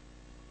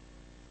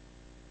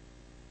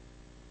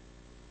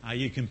 Are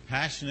you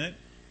compassionate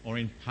or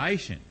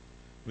impatient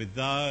with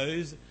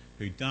those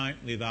who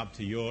don't live up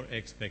to your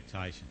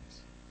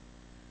expectations?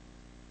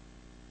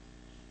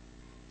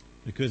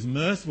 Because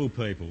merciful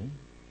people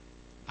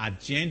are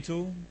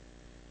gentle,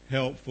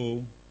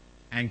 helpful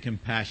and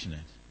compassionate,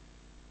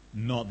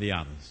 not the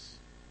others.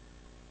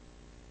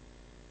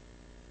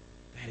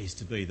 That is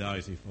to be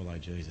those who follow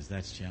Jesus.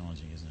 That's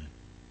challenging, isn't it?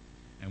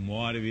 And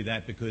why do we do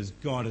that? Because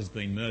God has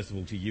been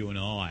merciful to you and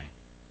I.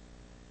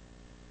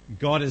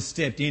 God has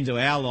stepped into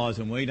our lives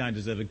when we don't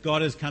deserve it.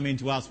 God has come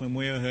into us when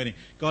we are hurting.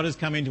 God has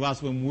come into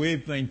us when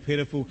we've been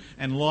pitiful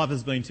and life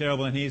has been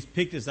terrible, and He has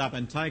picked us up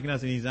and taken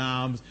us in His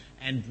arms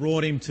and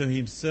brought Him to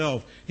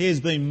Himself. He has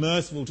been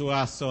merciful to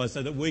us so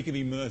that we can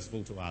be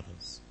merciful to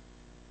others.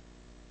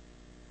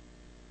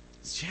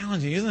 It's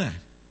challenging, isn't it?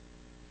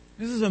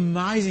 This is an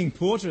amazing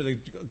portrait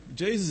that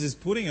Jesus is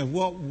putting of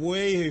what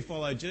we who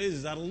follow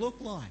Jesus are to look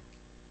like.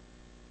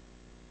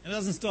 And it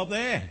doesn't stop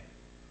there.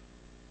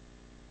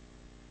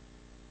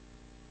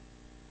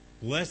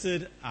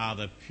 Blessed are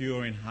the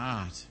pure in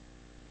heart,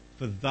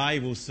 for they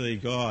will see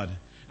God.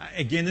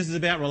 Again, this is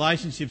about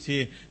relationships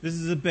here. This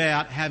is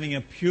about having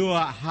a pure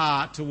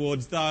heart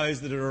towards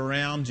those that are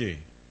around you.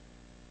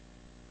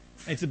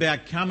 It's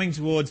about coming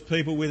towards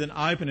people with an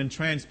open and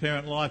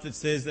transparent life that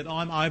says that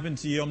I'm open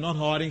to you. I'm not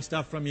hiding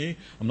stuff from you.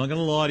 I'm not going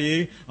to lie to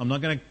you. I'm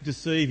not going to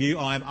deceive you.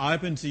 I'm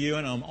open to you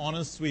and I'm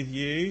honest with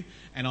you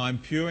and I'm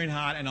pure in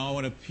heart and I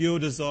want a pure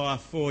desire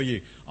for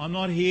you. I'm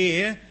not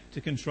here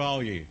to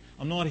control you.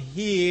 I'm not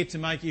here to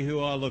make you who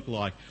I look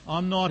like.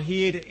 I'm not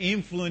here to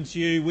influence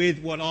you with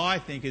what I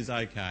think is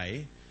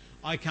okay.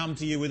 I come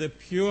to you with a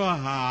pure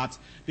heart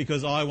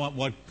because I want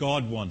what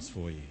God wants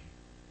for you.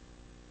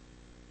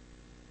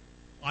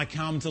 I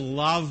come to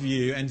love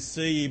you and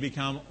see you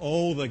become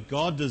all that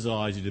God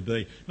desires you to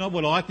be, not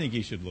what I think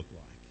you should look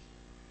like.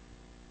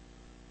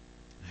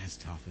 That's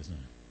tough, isn't it?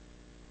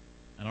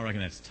 And I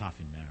reckon that's tough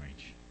in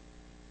marriage.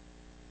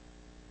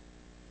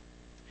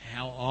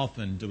 How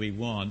often do we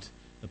want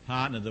the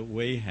partner that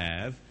we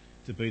have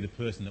to be the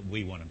person that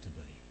we want them to be?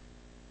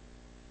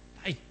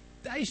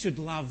 They should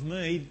love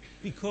me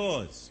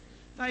because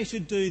they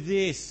should do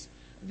this.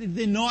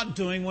 They're not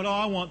doing what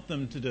I want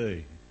them to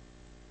do.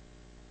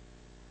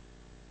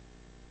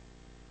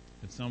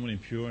 But someone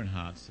impure in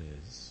heart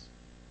says,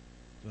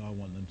 I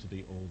want them to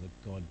be all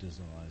that God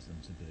desires them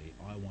to be.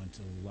 I want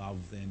to love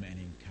them and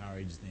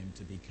encourage them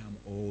to become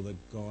all that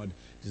God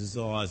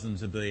desires them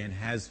to be and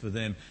has for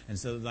them, and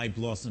so that they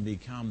blossom and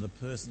become the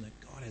person that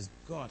God has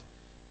got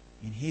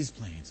in His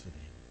plans for them.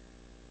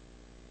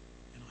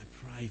 And I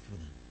pray for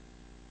them,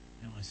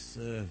 and I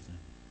serve them,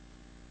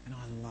 and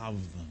I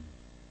love them,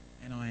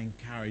 and I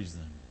encourage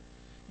them.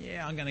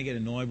 Yeah, I'm going to get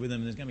annoyed with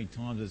them, and there's going to be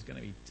times it's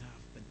going to be tough,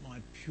 but my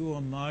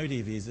pure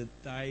motive is that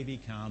they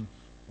become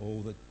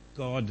all that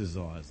God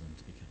desires them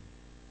to become.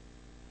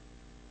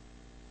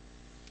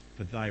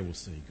 For they will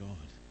see God.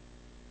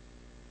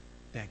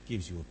 That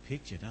gives you a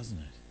picture, doesn't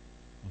it,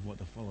 of what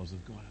the followers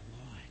of God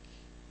are like,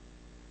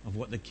 of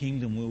what the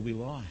kingdom will be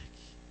like,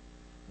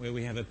 where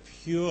we have a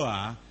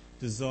pure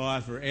desire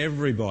for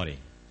everybody,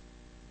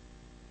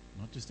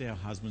 not just our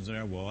husbands or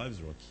our wives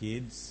or our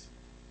kids,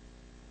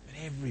 but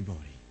everybody.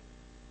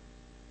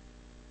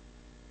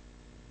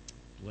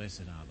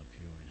 Blessed are the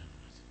pure in heart.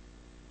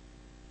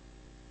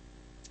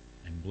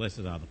 And blessed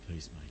are the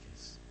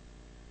peacemakers,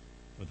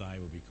 for they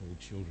will be called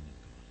children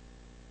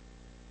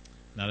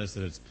of God. Notice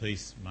that it's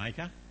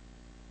peacemaker.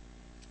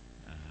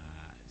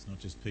 It's not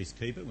just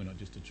peacekeeper. We're not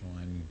just to try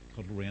and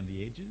coddle around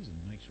the edges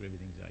and make sure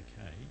everything's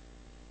okay.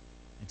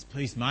 It's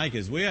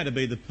peacemakers. We are to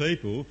be the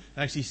people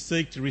that actually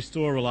seek to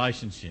restore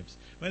relationships.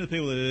 We're the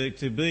people that are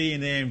to be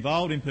in there,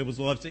 involved in people's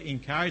lives, to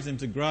encourage them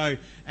to grow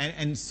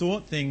and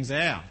sort things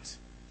out.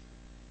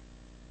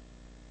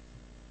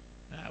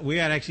 We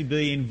are to actually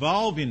be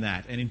involved in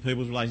that and in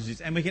people's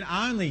relationships. And we can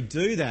only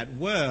do that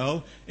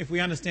well if we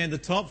understand the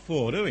top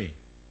four, do we?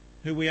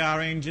 Who we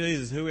are in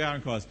Jesus, who we are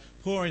in Christ.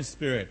 Poor in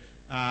spirit,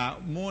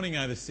 mourning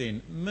over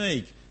sin,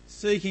 meek,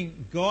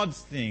 seeking God's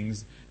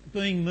things,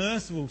 being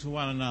merciful to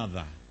one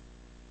another,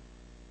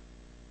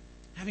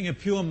 having a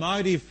pure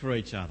motive for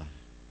each other.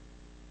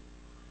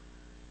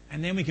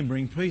 And then we can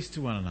bring peace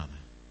to one another.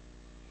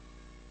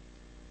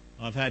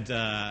 I've had,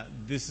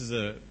 this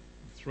is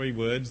 3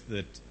 words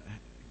that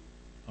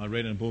I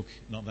read in a book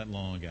not that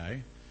long ago,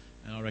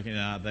 and I reckon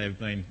they've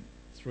been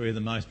 3 of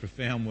the most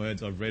profound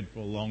words I've read for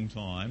a long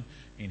time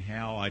in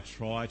how I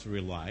try to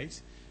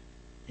relate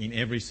in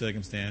every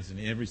circumstance and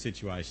in every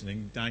situation.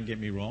 And don't get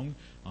me wrong,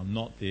 I'm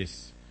not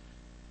this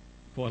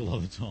quite a lot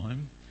of the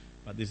time,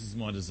 but this is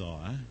my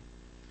desire.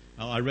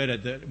 I read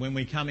it that when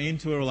we come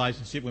into a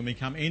relationship, when we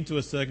come into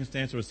a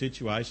circumstance or a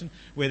situation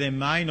where there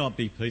may not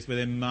be peace, where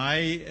there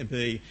may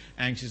be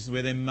anxiousness,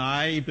 where there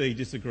may be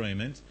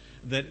disagreement,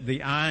 that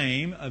the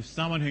aim of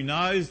someone who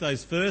knows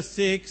those first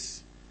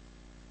 6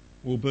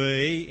 will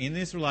be, in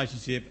this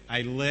relationship,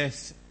 a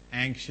less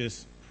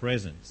anxious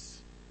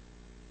presence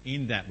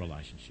in that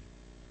relationship,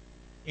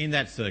 in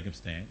that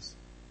circumstance,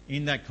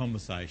 in that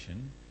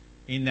conversation,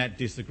 in that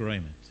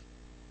disagreement.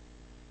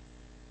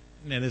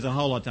 Now, there's a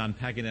whole lot to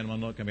unpack in that, and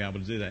I'm not going to be able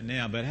to do that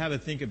now, but have a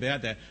think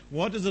about that.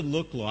 What does it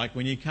look like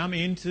when you come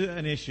into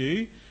an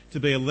issue to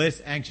be a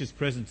less anxious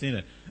presence in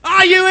it?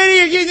 Oh, you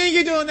idiot, you think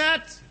you're doing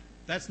that?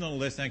 That's not a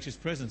less anxious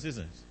presence, is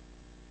it?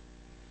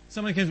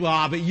 Someone comes,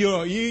 well, but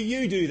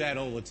you do that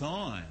all the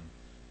time.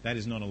 That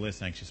is not a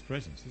less anxious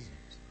presence, is it?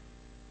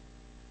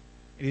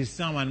 It is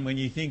someone, when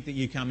you think that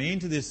you come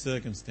into this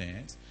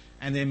circumstance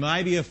and there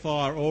may be a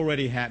fire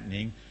already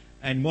happening,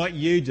 and what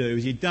you do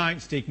is you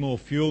don't stick more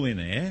fuel in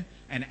there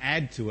and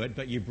add to it,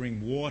 but you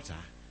bring water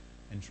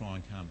and try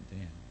and calm it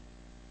down.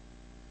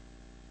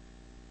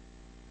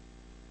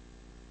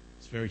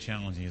 It's very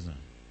challenging, isn't it?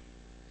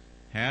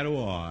 How do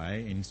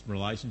I, in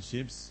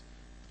relationships,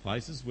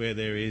 places where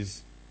there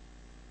is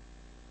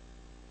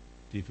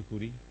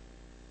difficulty,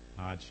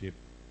 hardship,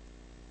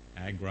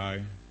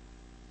 aggro,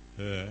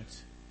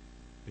 hurt,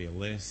 be a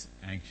less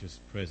anxious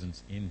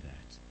presence in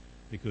that?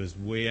 Because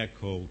we are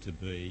called to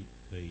be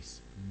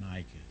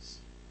peacemakers.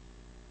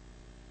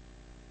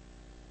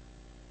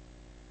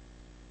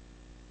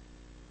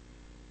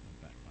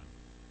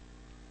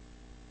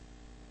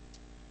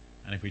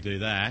 And if we do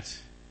that,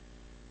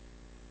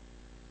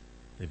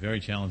 they're very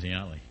challenging,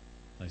 aren't they?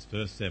 Those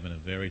first 7 are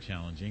very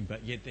challenging,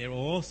 but yet they're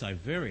also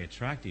very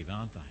attractive,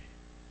 aren't they?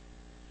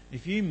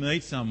 If you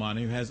meet someone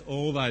who has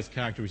all those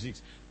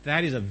characteristics,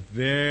 that is a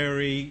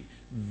very,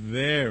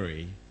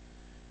 very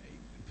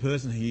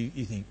person who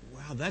you think,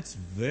 wow, that's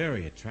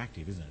very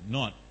attractive, isn't it?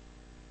 Not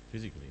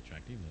physically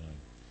attractive,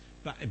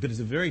 but it's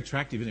a very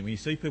attractive, isn't it? When you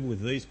see people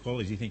with these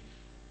qualities, you think,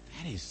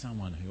 that is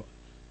someone who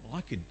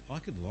I could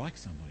like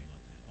somebody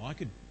like that. I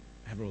could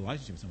have a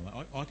relationship with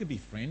someone. I could be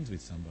friends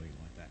with somebody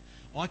like that.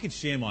 I could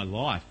share my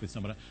life with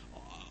somebody.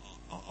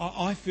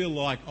 I feel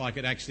like I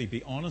could actually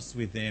be honest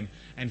with them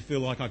and feel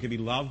like I could be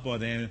loved by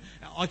them.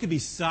 I could be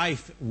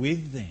safe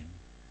with them.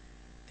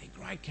 They're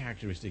great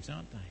characteristics,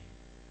 aren't they?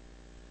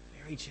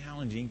 Very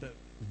challenging, but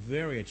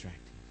very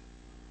attractive.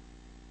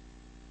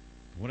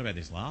 But what about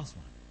this last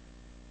one?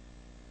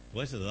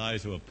 Blessed are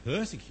those who are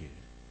persecuted.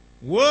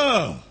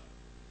 Whoa!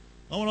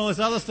 I want all this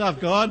other stuff,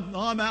 God.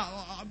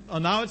 I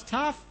know it's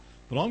tough,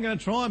 but I'm going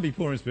to try and be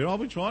poor in spirit. I'll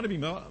be trying to be...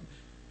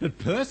 But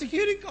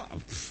persecuted?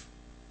 God,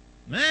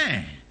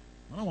 man,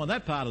 I don't want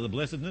that part of the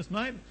blessedness,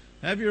 mate.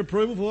 Have your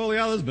approval for all the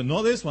others, but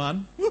not this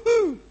one.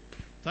 Woohoo!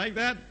 Take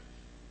that.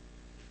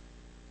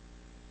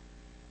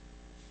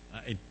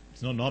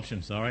 It's not an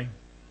option, sorry.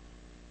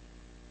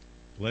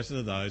 Blessed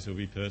are those who will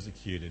be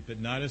persecuted. But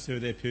notice who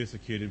they're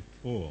persecuted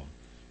for.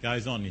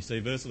 Goes on, you see,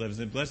 verse 11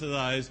 says, blessed are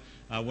those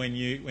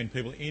when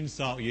people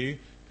insult you,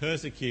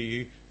 persecute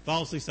you,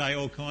 falsely say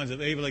all kinds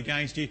of evil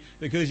against you,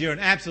 because you're an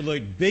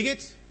absolute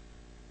bigot.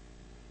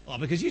 Oh,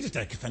 because you're just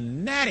a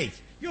fanatic.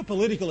 Your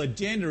political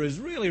agenda is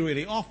really,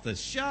 really off the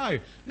show.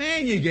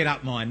 Man, you get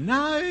up my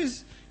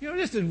nose. You're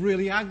just a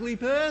really ugly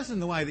person,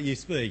 the way that you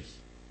speak.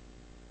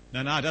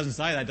 No, it doesn't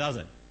say that, does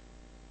it?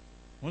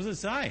 What does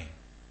it say?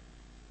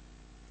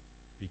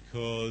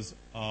 Because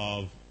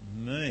of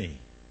me.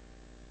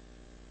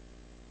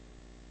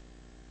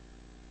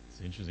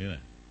 It's interesting, isn't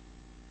it?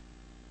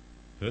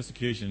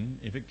 Persecution,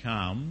 if it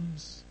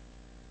comes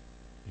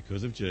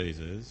because of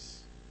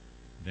Jesus,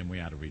 then we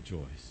are to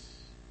rejoice.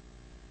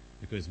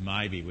 Because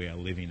maybe we are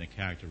living the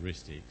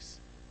characteristics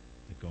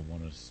that God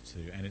wants us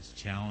to, and it's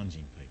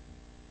challenging people.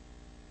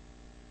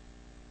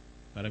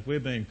 But if we're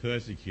being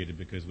persecuted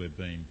because we're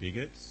being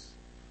bigots,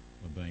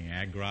 we're being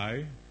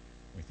aggro,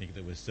 we think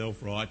that we're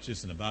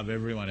self-righteous and above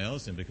everyone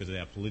else, and because of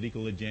our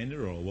political agenda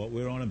or what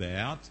we're on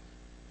about,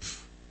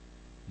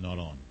 not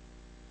on.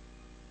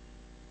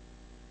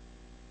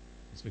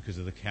 It's because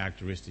of the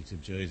characteristics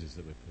of Jesus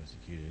that we're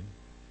persecuted,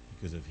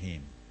 because of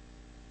him.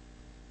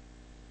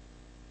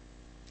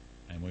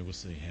 And we will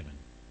see heaven,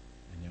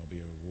 and there will be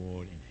a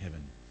reward in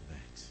heaven for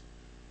that.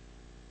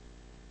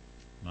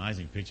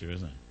 Amazing picture,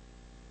 isn't it?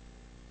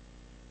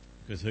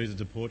 Because who's it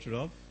a portrait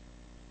of?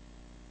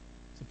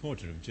 It's a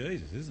portrait of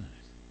Jesus, isn't it?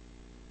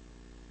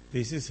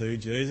 This is who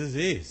Jesus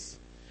is.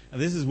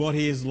 And this is what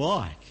he is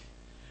like.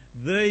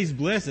 These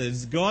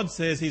blesseds, God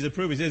says he's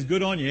approved. He says,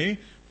 good on you,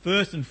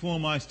 first and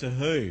foremost to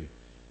who?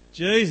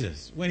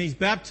 Jesus. When he's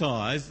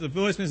baptised, the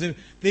voice says,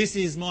 this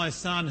is my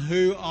son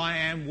who I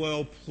am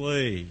well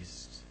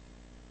pleased.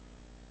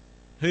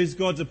 Who's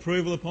God's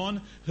approval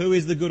upon? Who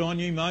is the good on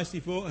you mostly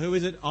for? Who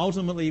is it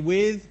ultimately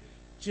with?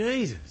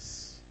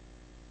 Jesus.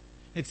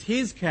 It's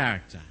his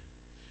character.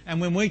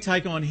 And when we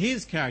take on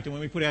his character,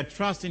 when we put our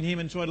trust in him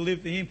and try to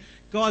live for him,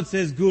 God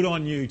says good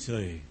on you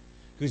too,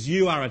 because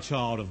you are a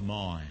child of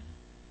mine.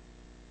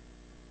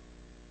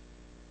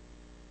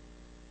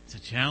 It's a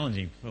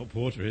challenging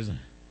portrait, isn't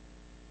it?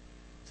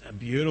 It's a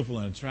beautiful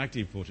and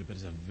attractive portrait, but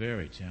it's a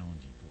very challenging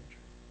portrait.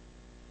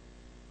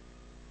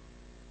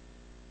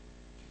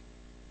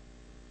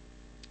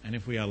 And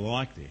if we are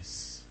like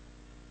this,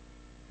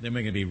 then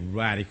we're going to be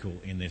radical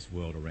in this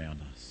world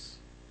around us.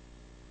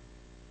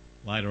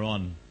 Later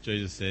on,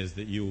 Jesus says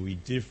that you will be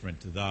different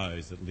to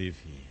those that live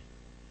here.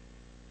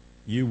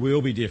 You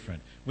will be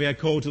different. We are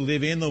called to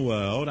live in the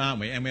world, aren't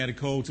we? And we are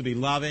called to be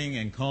loving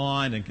and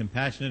kind and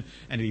compassionate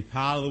and to be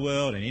part of the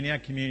world and in our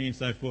community and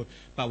so forth.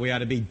 But we are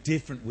to be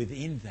different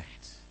within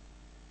that.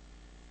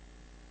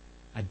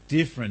 A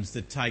difference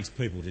that takes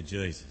people to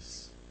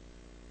Jesus.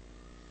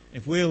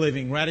 If we're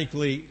living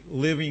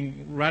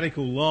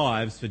radical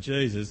lives for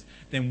Jesus,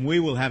 then we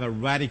will have a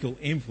radical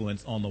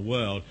influence on the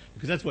world,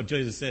 because that's what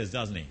Jesus says,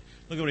 doesn't he?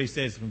 Look at what he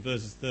says from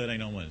verses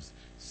 13 onwards.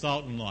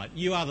 Salt and light.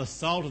 You are the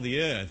salt of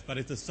the earth, but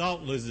if the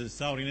salt loses its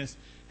saltiness,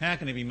 how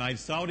can it be made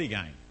salty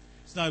again?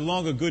 It's no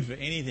longer good for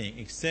anything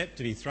except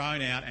to be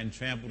thrown out and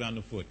trampled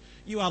underfoot.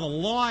 You are the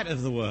light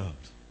of the world.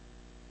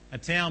 A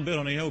town built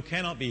on a hill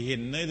cannot be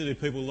hidden. Neither do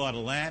people light a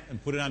lamp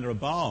and put it under a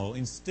bowl.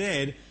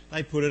 Instead,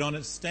 they put it on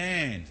its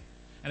stand.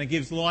 And it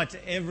gives light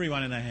to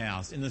everyone in the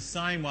house. In the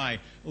same way,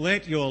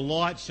 let your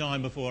light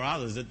shine before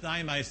others, that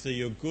they may see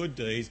your good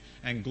deeds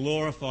and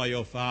glorify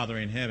your Father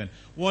in heaven.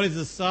 What is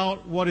the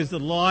salt? What is the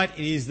light?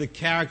 It is the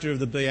character of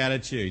the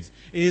Beatitudes.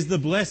 It is the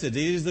blessed. It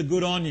is the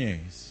good on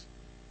yous.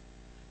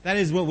 That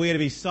is what we are to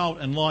be, salt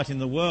and light in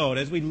the world.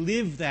 As we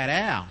live that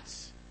out,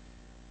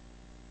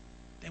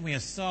 then we are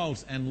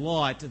salt and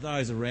light to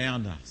those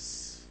around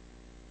us.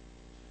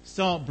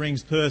 Salt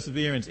brings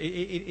perseverance.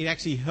 It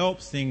actually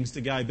helps things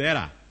to go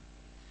better.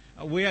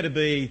 We are to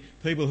be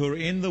people who are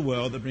in the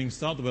world that bring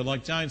salt to the world,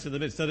 like James said,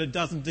 so that it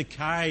doesn't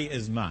decay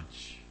as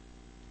much.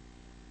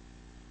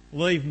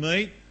 Leave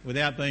meat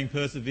without being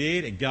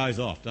persevered, it goes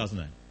off, doesn't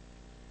it?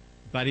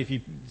 But if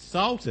you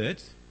salt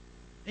it,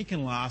 it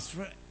can last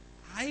for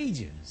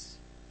ages.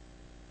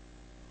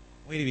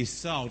 We are to be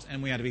salt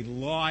and we are to be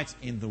light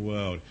in the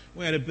world.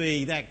 We are to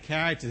be that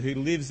character who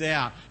lives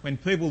out when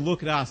people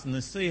look at us and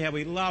they see how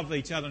we love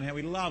each other and how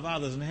we love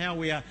others and how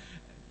we are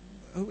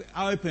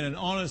open and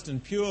honest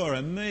and pure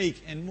and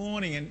meek and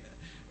mourning and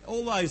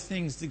all those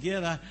things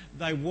together,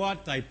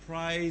 they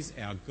praise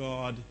our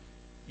God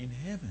in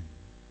heaven.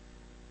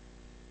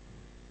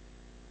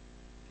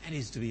 That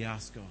is to be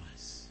us,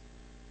 guys.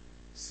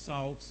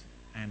 Salt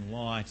and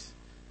light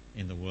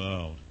in the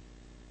world.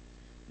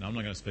 Now, I'm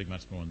not going to speak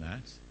much more on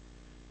that,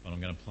 but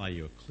I'm going to play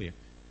you a clip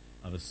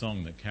of a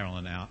song that Carol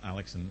and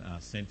Alex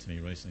sent to me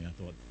recently. I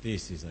thought,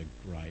 this is a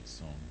great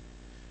song.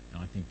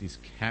 And I think this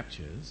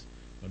captures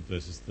what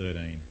verses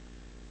 13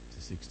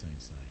 to 16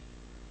 say.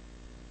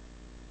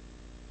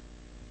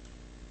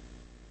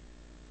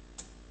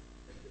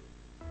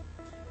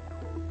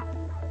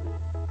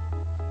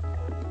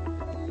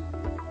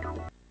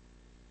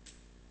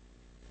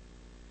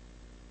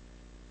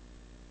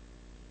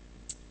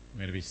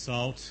 We're to be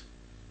salt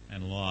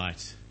and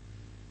light.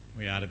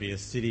 We are to be a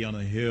city on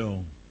a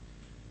hill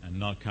and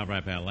not cover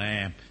up our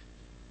lamp.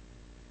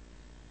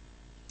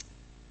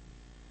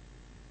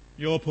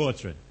 Your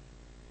portrait.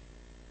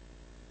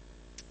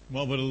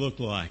 What would it look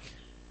like?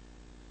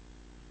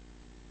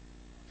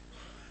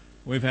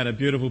 We've had a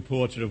beautiful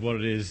portrait of what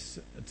it is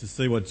to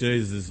see what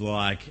Jesus is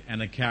like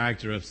and the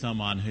character of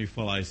someone who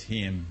follows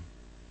him.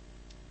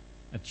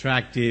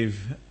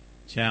 Attractive,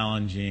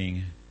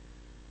 challenging,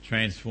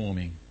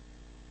 transforming.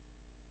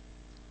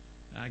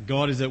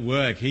 God is at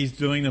work. He's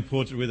doing the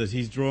portrait with us.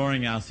 He's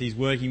drawing us. He's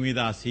working with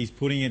us. He's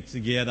putting it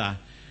together.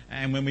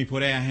 And when we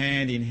put our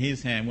hand in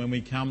his hand, when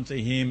we come to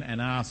him and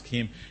ask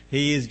him,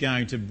 he is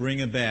going to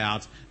bring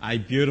about a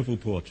beautiful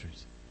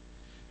portrait.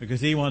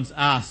 Because he wants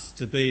us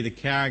to be the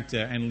character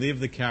and live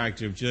the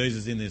character of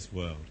Jesus in this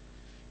world.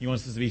 He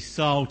wants us to be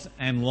salt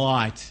and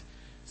light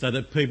so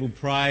that people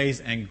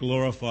praise and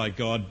glorify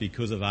God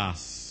because of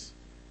us.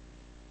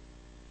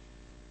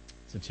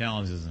 It's a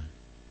challenge, isn't it?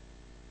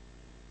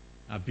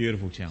 A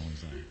beautiful challenge,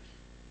 though,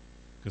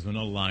 because we're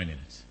not alone in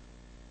it.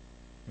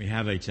 We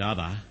have each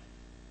other,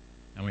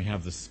 and we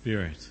have the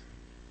Spirit,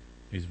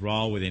 whose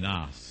role within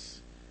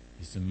us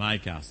is to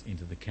make us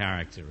into the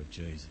character of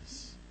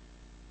Jesus.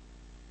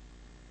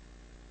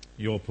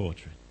 Your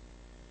portrait.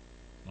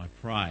 I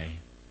pray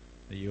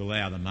that you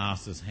allow the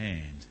Master's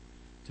hand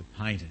to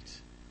paint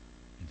it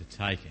and to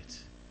take it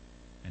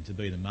and to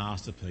be the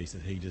masterpiece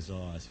that he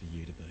desires for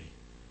you to be.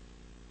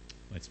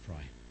 Let's pray.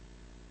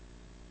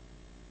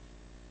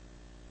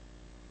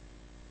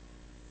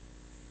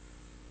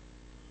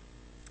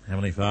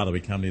 Heavenly Father,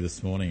 we come to you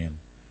this morning and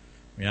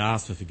we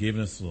ask for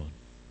forgiveness, Lord.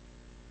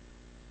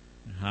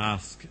 We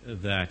ask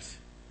that,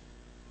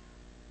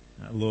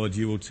 Lord,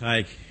 you will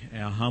take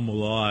our humble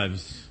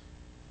lives,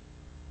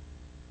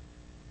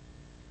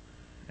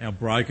 our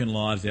broken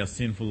lives, our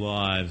sinful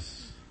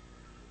lives,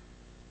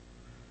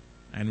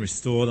 and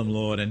restore them,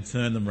 Lord, and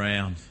turn them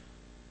round.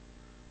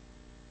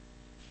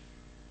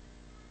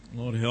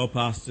 Lord, help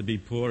us to be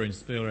poor in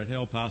spirit.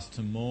 Help us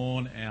to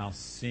mourn our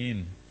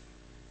sin.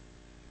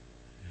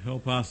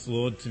 Help us,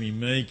 Lord, to be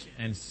meek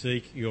and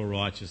seek your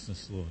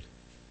righteousness, Lord.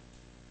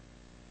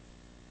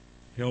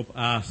 Help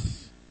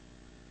us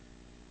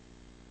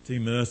to be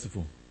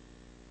merciful.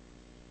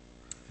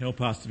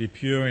 Help us to be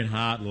pure in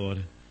heart,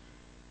 Lord.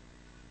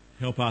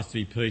 Help us to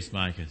be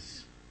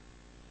peacemakers.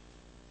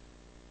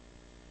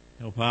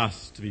 Help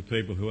us to be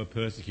people who are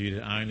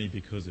persecuted only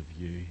because of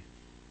you.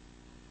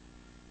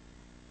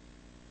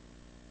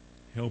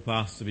 Help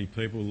us to be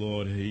people,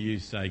 Lord, who you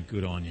say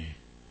good on you.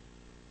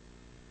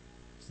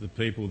 To the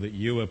people that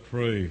you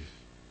approve.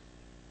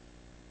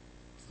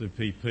 To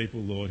the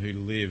people, Lord, who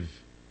live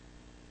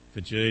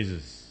for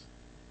Jesus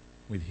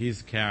with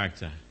his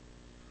character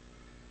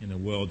in the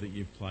world that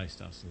you've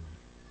placed us, Lord.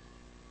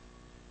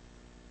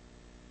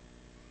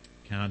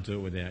 Can't do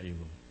it without you,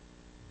 Lord.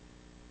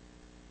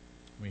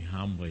 We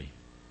humbly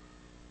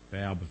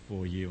bow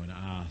before you and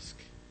ask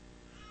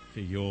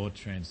for your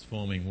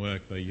transforming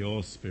work by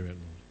your Spirit, Lord.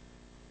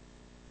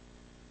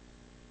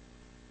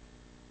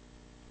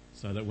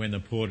 So that when the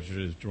portrait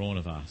is drawn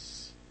of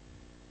us,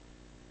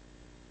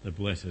 the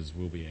blessings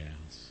will be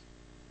ours.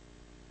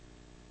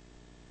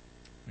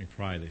 We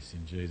pray this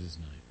in Jesus'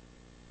 name.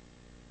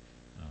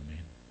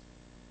 Amen.